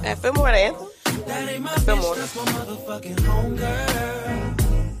 At Fillmore or at Anthem? At Fillmore.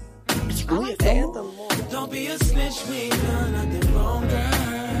 It's really at Anthem. Don't be a snitch, we ain't done nothing wrong,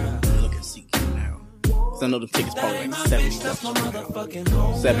 girl. Look at CQ now. Because I know the tickets probably like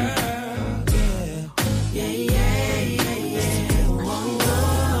 $70. 70.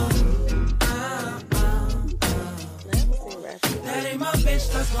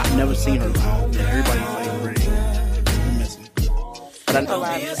 I've never seen her live. Everybody's like, ready. I'm missing. But I know.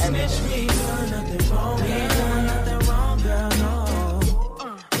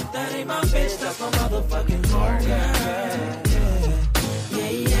 That ain't my bitch, that's my motherfucking homegirl.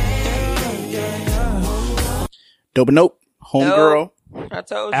 Dope and Nope. Homegirl. I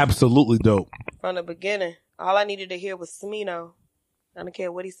told you. Absolutely dope. From the beginning. All I needed to hear was Smino. I don't care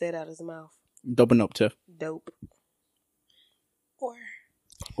what he said out of his mouth. Dope and Nope, Tiff. Dope. Or.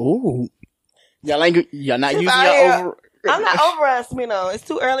 Ooh. Y'all not using your over... I'm not overriding Smino. It's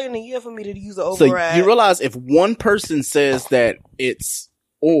too early in the year for me to use an override. So you realize if one person says that it's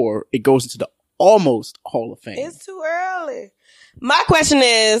or, it goes into the almost Hall of Fame. It's too early. My question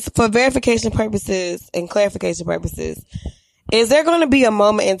is, for verification purposes and clarification purposes, is there going to be a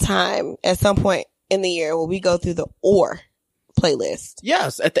moment in time at some point in the year where we go through the or playlist?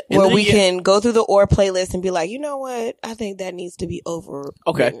 Yes, at the end where of the we year. can go through the or playlist and be like, you know what? I think that needs to be over.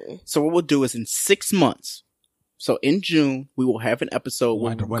 Okay, so what we'll do is in 6 months. So in June, we will have an episode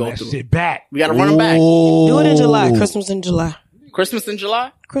where we go through shit back. We got to run them back. Do it in July. Christmas in July. Christmas in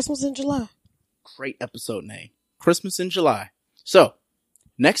July? Christmas in July. Great episode name. Christmas in July. So,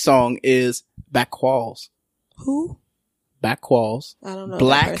 next song is Back Qualls. Who? Back Qualls. I don't know.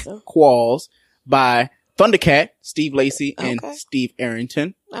 Black Qualls by Thundercat, Steve Lacy, and Steve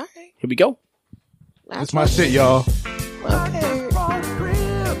Arrington. All right. Here we go. That's my shit, y'all. Okay.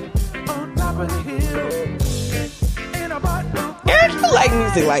 Eric, you like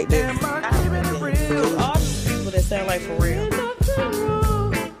music like this? Because all these people that sound like for real.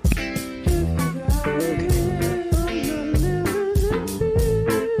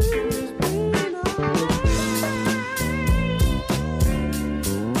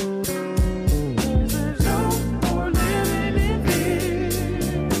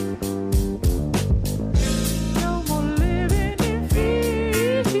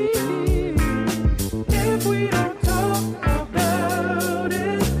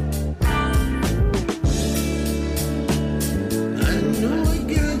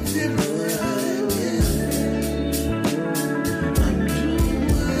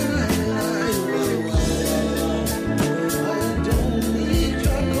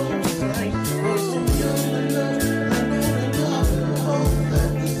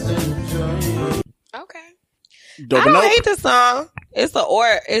 I don't hate the song. It's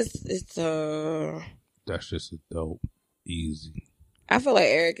That's just a dope. Easy. I feel like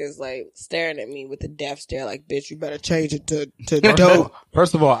Eric is like staring at me with a death stare like, bitch, you better change it to dope.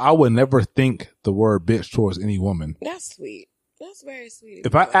 First of all, I would never think the word bitch towards any woman. That's sweet. That's very sweet.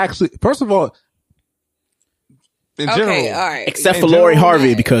 If I actually, first of all, in general, all right. Except for Lori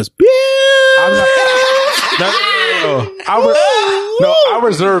Harvey, because I'm not, I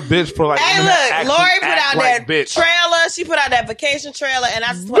reserve bitch for like. Hey, look, Lori put out like that bitch. trailer. She put out that vacation trailer, and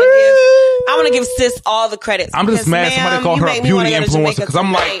I just want to give sis all the credits. I'm just mad somebody called her a beauty influencer because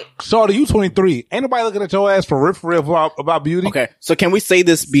I'm like, Shawty, you 23. Ain't nobody looking at your ass for riff about beauty. Okay, so can we say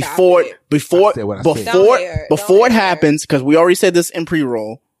this before it happens? Because we already said this in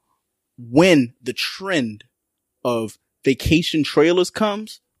pre-roll. When the trend of vacation trailers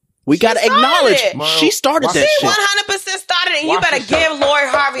comes, we got to acknowledge she started that shit. She 100% started it, and you better give Lori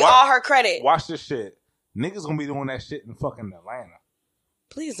Harvey all her credit. Watch this shit. Niggas gonna be doing that shit in fucking Atlanta.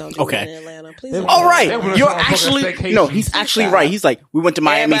 Please don't do that in Atlanta. Please don't. All right. You're actually, he's actually right. He's like, we went to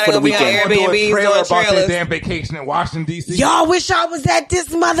Miami for the weekend. Trailer about that damn vacation in Washington, D.C. Y'all wish y'all was at this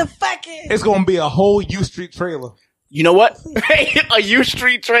motherfucker. It's gonna be a whole U Street trailer. You know what? A U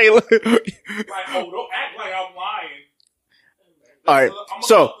Street trailer. Like, don't act like I'm lying. All right.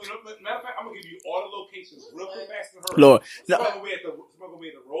 So, matter of fact, I'm gonna give you all the locations real quick, fast and hurry. Lord, Somebody gonna be at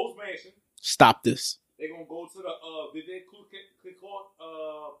the Rose Mansion. Stop this. They're gonna go to the Vivek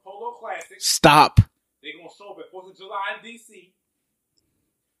Polo Classic. Stop. They're gonna show up at 4th of July in DC.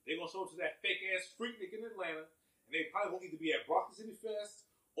 They're gonna show up to that fake ass Freaknik in Atlanta, and they probably gonna either be at Brockton City Fest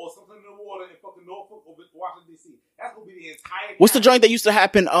or something in the water in fucking Norfolk or Washington DC. That's gonna be the entire. What's the joint that used to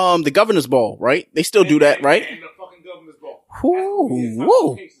happen? The Governor's Ball, right? They still do that, right? And the fucking Governor's Ball.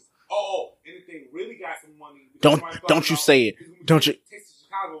 Woo. Oh, and if they really got some money, don't you say it? Don't you?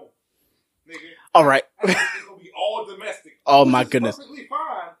 Chicago, nigga. All right. It's gonna be all domestic. Oh my goodness. Perfectly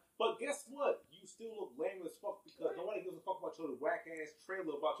fine, but guess what? You still look lame as fuck because nobody gives a fuck about your whack ass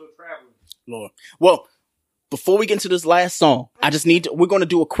trailer about your traveling. Lord. Well, before we get into this last song, we're going to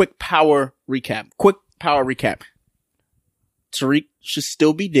do a quick power recap. Tariq should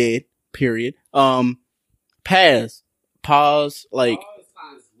still be dead, period. Pause, like,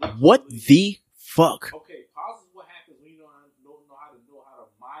 what the fuck? Okay, pause is what happens when you don't know how to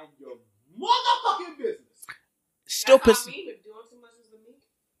mind your motherfucking business. Still pissed. If doing too much is a me,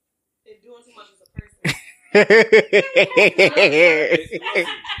 if doing too much is a person.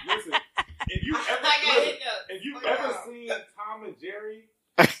 Listen, if you ever seen Tom and Jerry,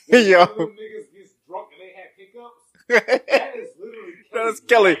 yo, them niggas gets drunk and they have hiccups. That is literally that's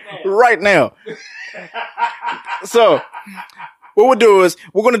Kelly right now. So, what we'll do is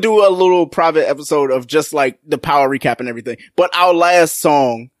we're gonna do a little private episode of just like the power recap and everything. But our last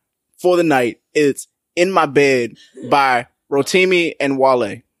song for the night is "In My Bed" by Rotimi and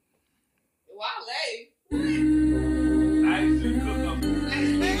Wale.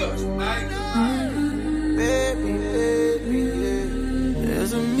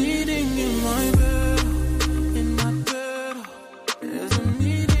 There's a meeting in my bed, in my bed. There's a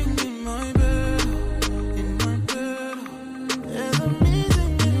meeting in my bed, in my bed. There's a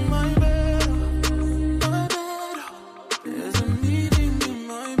meeting in my bed, my bed. There's a meeting in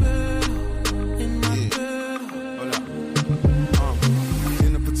my bed, in my bed. Hold up.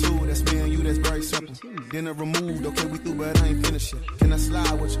 Dinner for two, that's me and you, that's very simple. Dinner removed, okay, we through, but I ain't finished yet. Can I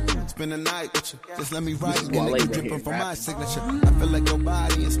slide with you? Spend the night with you. Just let me write and it keep dripping from my signature. I feel like your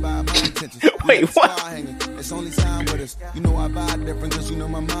body inspired my intentions. Wait, what? It's only time with us. You know I vibe different, cause you know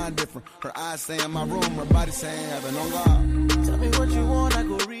my mind different. Her eyes say in my room, her body saying heaven on God. Tell me what you want, I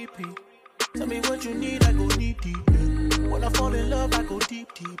go repeat. Tell me what you need, I go deep. When I fall in love, I go deep.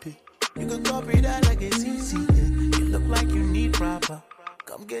 You can copy that like it's easy. You look like you need proper.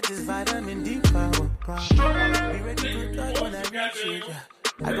 Come get this vitamin D power. Be ready to touch when I reach it.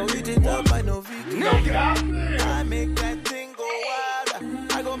 I go eat it up, I know victory. I make that thing go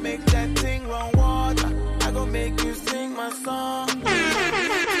wild. I go make that thing run water. I go make you sing my song.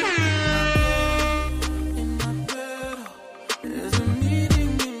 In my bed, there's a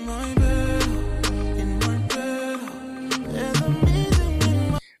meeting in my bed. In my bed, there's a meeting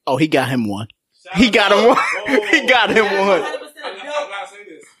in my. Oh, he got him one. He got him one. He got him one. I gotta say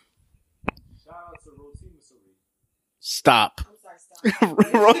this. Shout out to Rotimi Suri. Stop.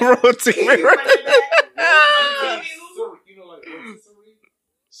 Rotimi. You know, like Rotimi.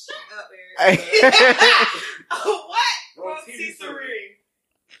 Shut up, Eric. What? Rotimi Suri.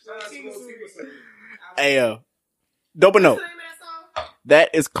 Shout out to Rotimi Suri. Hey, Dobino. That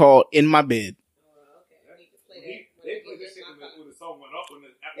is called "In My Bed." They played this shit when the song went up,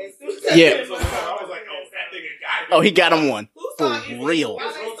 Yeah. So I was like, oh, that nigga got it. Oh, he got him one. For real.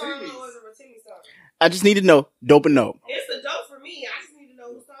 I just need to know. Dope and Dope. It's a dope for me. I just need to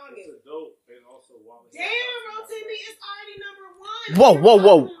know whose song it is. It's a dope and also Wale. Damn, Rotimi, it's already number 1.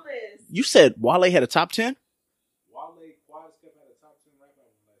 Whoa. You said Wale had a top 10? Wale Quadskep had a top 10 rap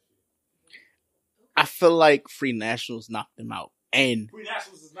album last year. I feel like Free Nationals knocked them out. And Free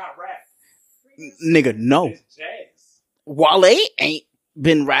Nationals is not rap. nigga, no. It's jazz. Wale ain't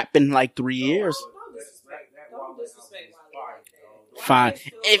been rapping like 3 years. Don't disrespect Wale. Fine.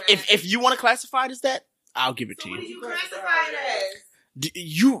 If you want to classify it as that, I'll give it to What do you. you classify it as?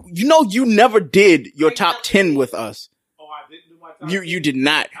 You know you never did your top 10 with us. Oh, I didn't do my top 10? You did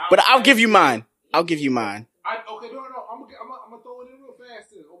not. But I'll give you mine. Okay, no. I'm gonna throw it in real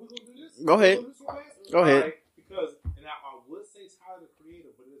fast. Are we gonna do this? Go ahead. Go ahead. Right, because and I would say Tyler the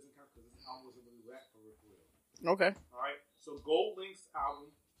Creator, but it doesn't count because this album wasn't really rap for real. Okay. All right. So Gold Link's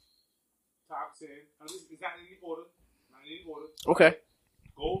album, top 10. It's not in any order. Okay.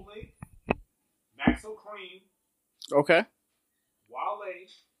 Gold Link, Maxo Cream. Okay. Wale,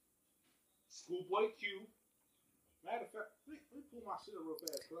 Schoolboy Q. Matter of fact, let me pull my shit up real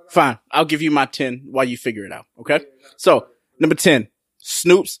fast. Fine. I'll give you my 10 while you figure it out. Okay. So number 10,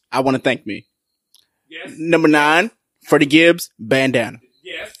 Snoop's I Want to Thank Me. Yes. Number 9, Freddie Gibbs, Bandana.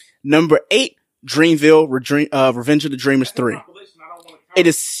 Yes. Number 8, Dreamville, Revenge of the Dreamers 3. It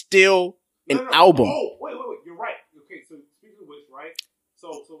is still an album. Oh, wait. You're right. Okay, so speaking of which, right?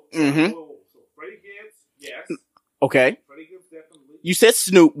 So Freddie Gibbs, yes. Okay. Freddie Gibbs, definitely. You said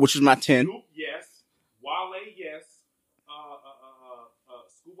Snoop, which is my 10. Snoop, yes. Wale, yes.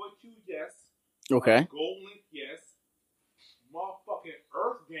 Schoolboy Q, yes. Okay. Gold Link, yes. Motherfucking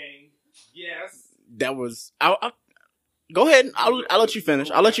Earth Gang, yes. That was. I'll go ahead. I'll let you finish.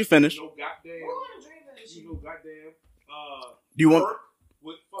 I'll let you finish. No goddamn. Do you want? Work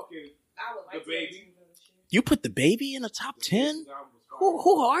with fucking the baby. You put the baby in the top 10?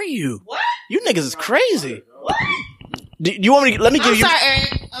 Who are you? What? You niggas is crazy. What? Do you want me to, let me give you. I'm sorry,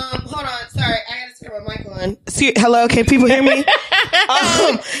 Eric. Hold on. Sorry. I gotta turn my mic on. Hello, can people hear me?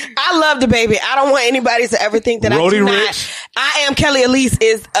 I love the baby. I don't want anybody to ever think that Roddy I do not. Rich. I am Kelly Elise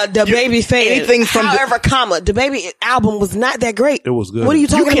is the baby fan. Anything from the baby album was not that great. It was good. What are you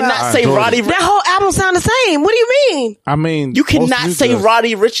talking about? You cannot say Roddy. That whole album sound the same. What do you mean? I mean, you cannot say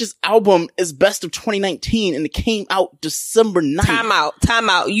Roddy Rich's album is best of 2019 and it came out December 9th. Time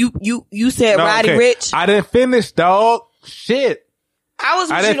out. You said no, Roddy Rich. I didn't finish, dog. Shit.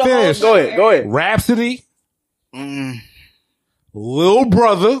 I didn't finish. Go ahead. Rhapsody. Lil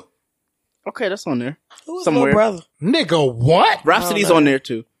Brother. Okay, that's on there. Who's somewhere. Lil Brother? Nigga, what? Rhapsody's on there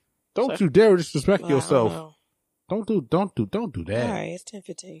too. Don't you dare disrespect yourself. Don't do that. All right, it's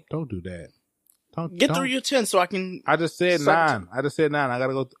 10:15. Don't do that. Get through your 10 so I can. I just said 9. I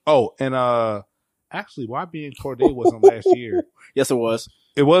gotta go. And actually, YB Corday wasn't last year. Yes, it was.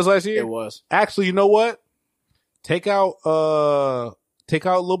 It was last year. It was. Actually, you know what? Take out Lil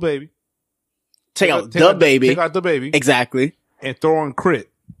Baby. Take out the baby. Take out the baby. Exactly. And throw in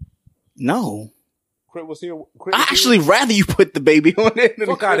Crit. No. Crit was here. I actually rather you put the baby on it.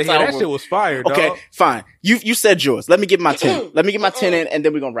 Fuck out of here. That shit was fire, dog. Okay, fine. You said yours. Let me get my 10. Let me get my 10 in and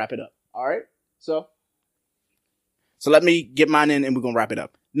then we're going to wrap it up. All right? So let me get mine in and we're going to wrap it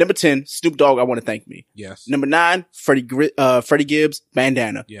up. Number 10, Snoop Dogg, I Want to Thank Me. Yes. Number 9, Freddie Gibbs,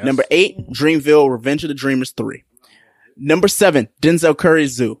 Bandana. Yes. Number 8, Dreamville, Revenge of the Dreamers 3. Number 7, Denzel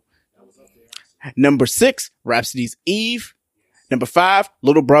Curry's Zoo. Number 6, Rhapsody's Eve. Number 5,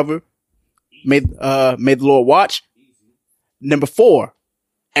 Little Brother, May the Lord Watch. Number 4,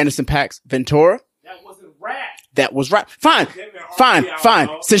 Anderson .Paak's Ventura. That wasn't rap. That was rap. Fine.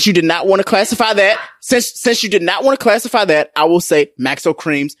 Since you did not want to classify that, since you did not want to classify that, I will say Maxo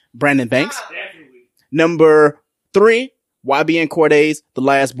Cream's Brandon Banks. Definitely. Number 3, YBN Corday's The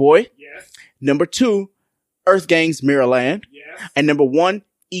Last Boy. Yes. Number 2, Earth Gang's Mirrorland. Yes. And number 1,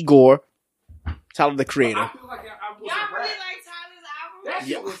 Igor, Tyler the Creator. I feel like I was Y'all really like Tyler's album? That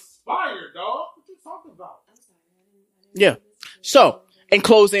shit was fire, dog. What you talking about? Yeah. So, in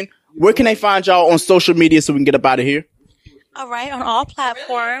closing, where can they find y'all on social media so we can get up out of here? All right, on all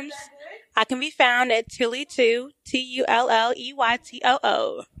platforms. I can be found at Tilly2, TULLEYTOO. My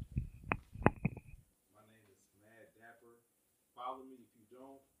name is Mad Dapper. Follow me if you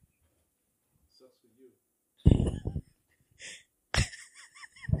don't. Sucks for you.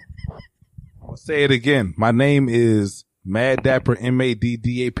 I'll say it again. My name is Mad Dapper,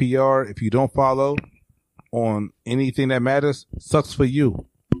 MADDAPR. If you don't follow on anything that matters, sucks for you.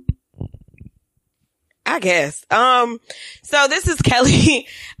 I guess. So this is Kelly.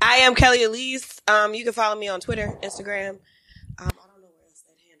 I am Kelly Elise. You can follow me on Twitter, Instagram. I don't know where else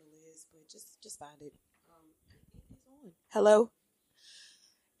that find it. Hello.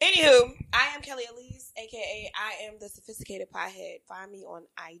 Anywho, I am Kelly Elise, aka I am the Sophisticated Pothead. Find me on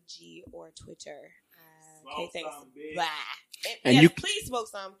IG or Twitter. Okay, thanks. Bye. And yes, please smoke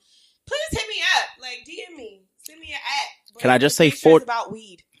some. Please hit me up. Like DM me. Send me an app. Can I just say about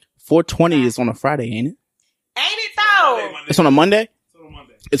weed? 420 is on a Friday, ain't it? Ain't it though? It's on a Monday?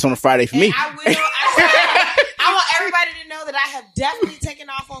 It's on a Friday for me. I want everybody to know that I have definitely taken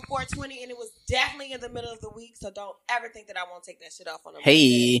off on 420 and it was definitely in the middle of the week, so don't ever think that I won't take that shit off on a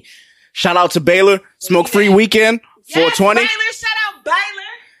Monday. Shout out to Baylor. Smoke free weekend. 420. Baylor, shout out Baylor.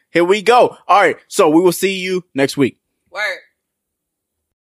 Here we go. All right. So we will see you next week. Word.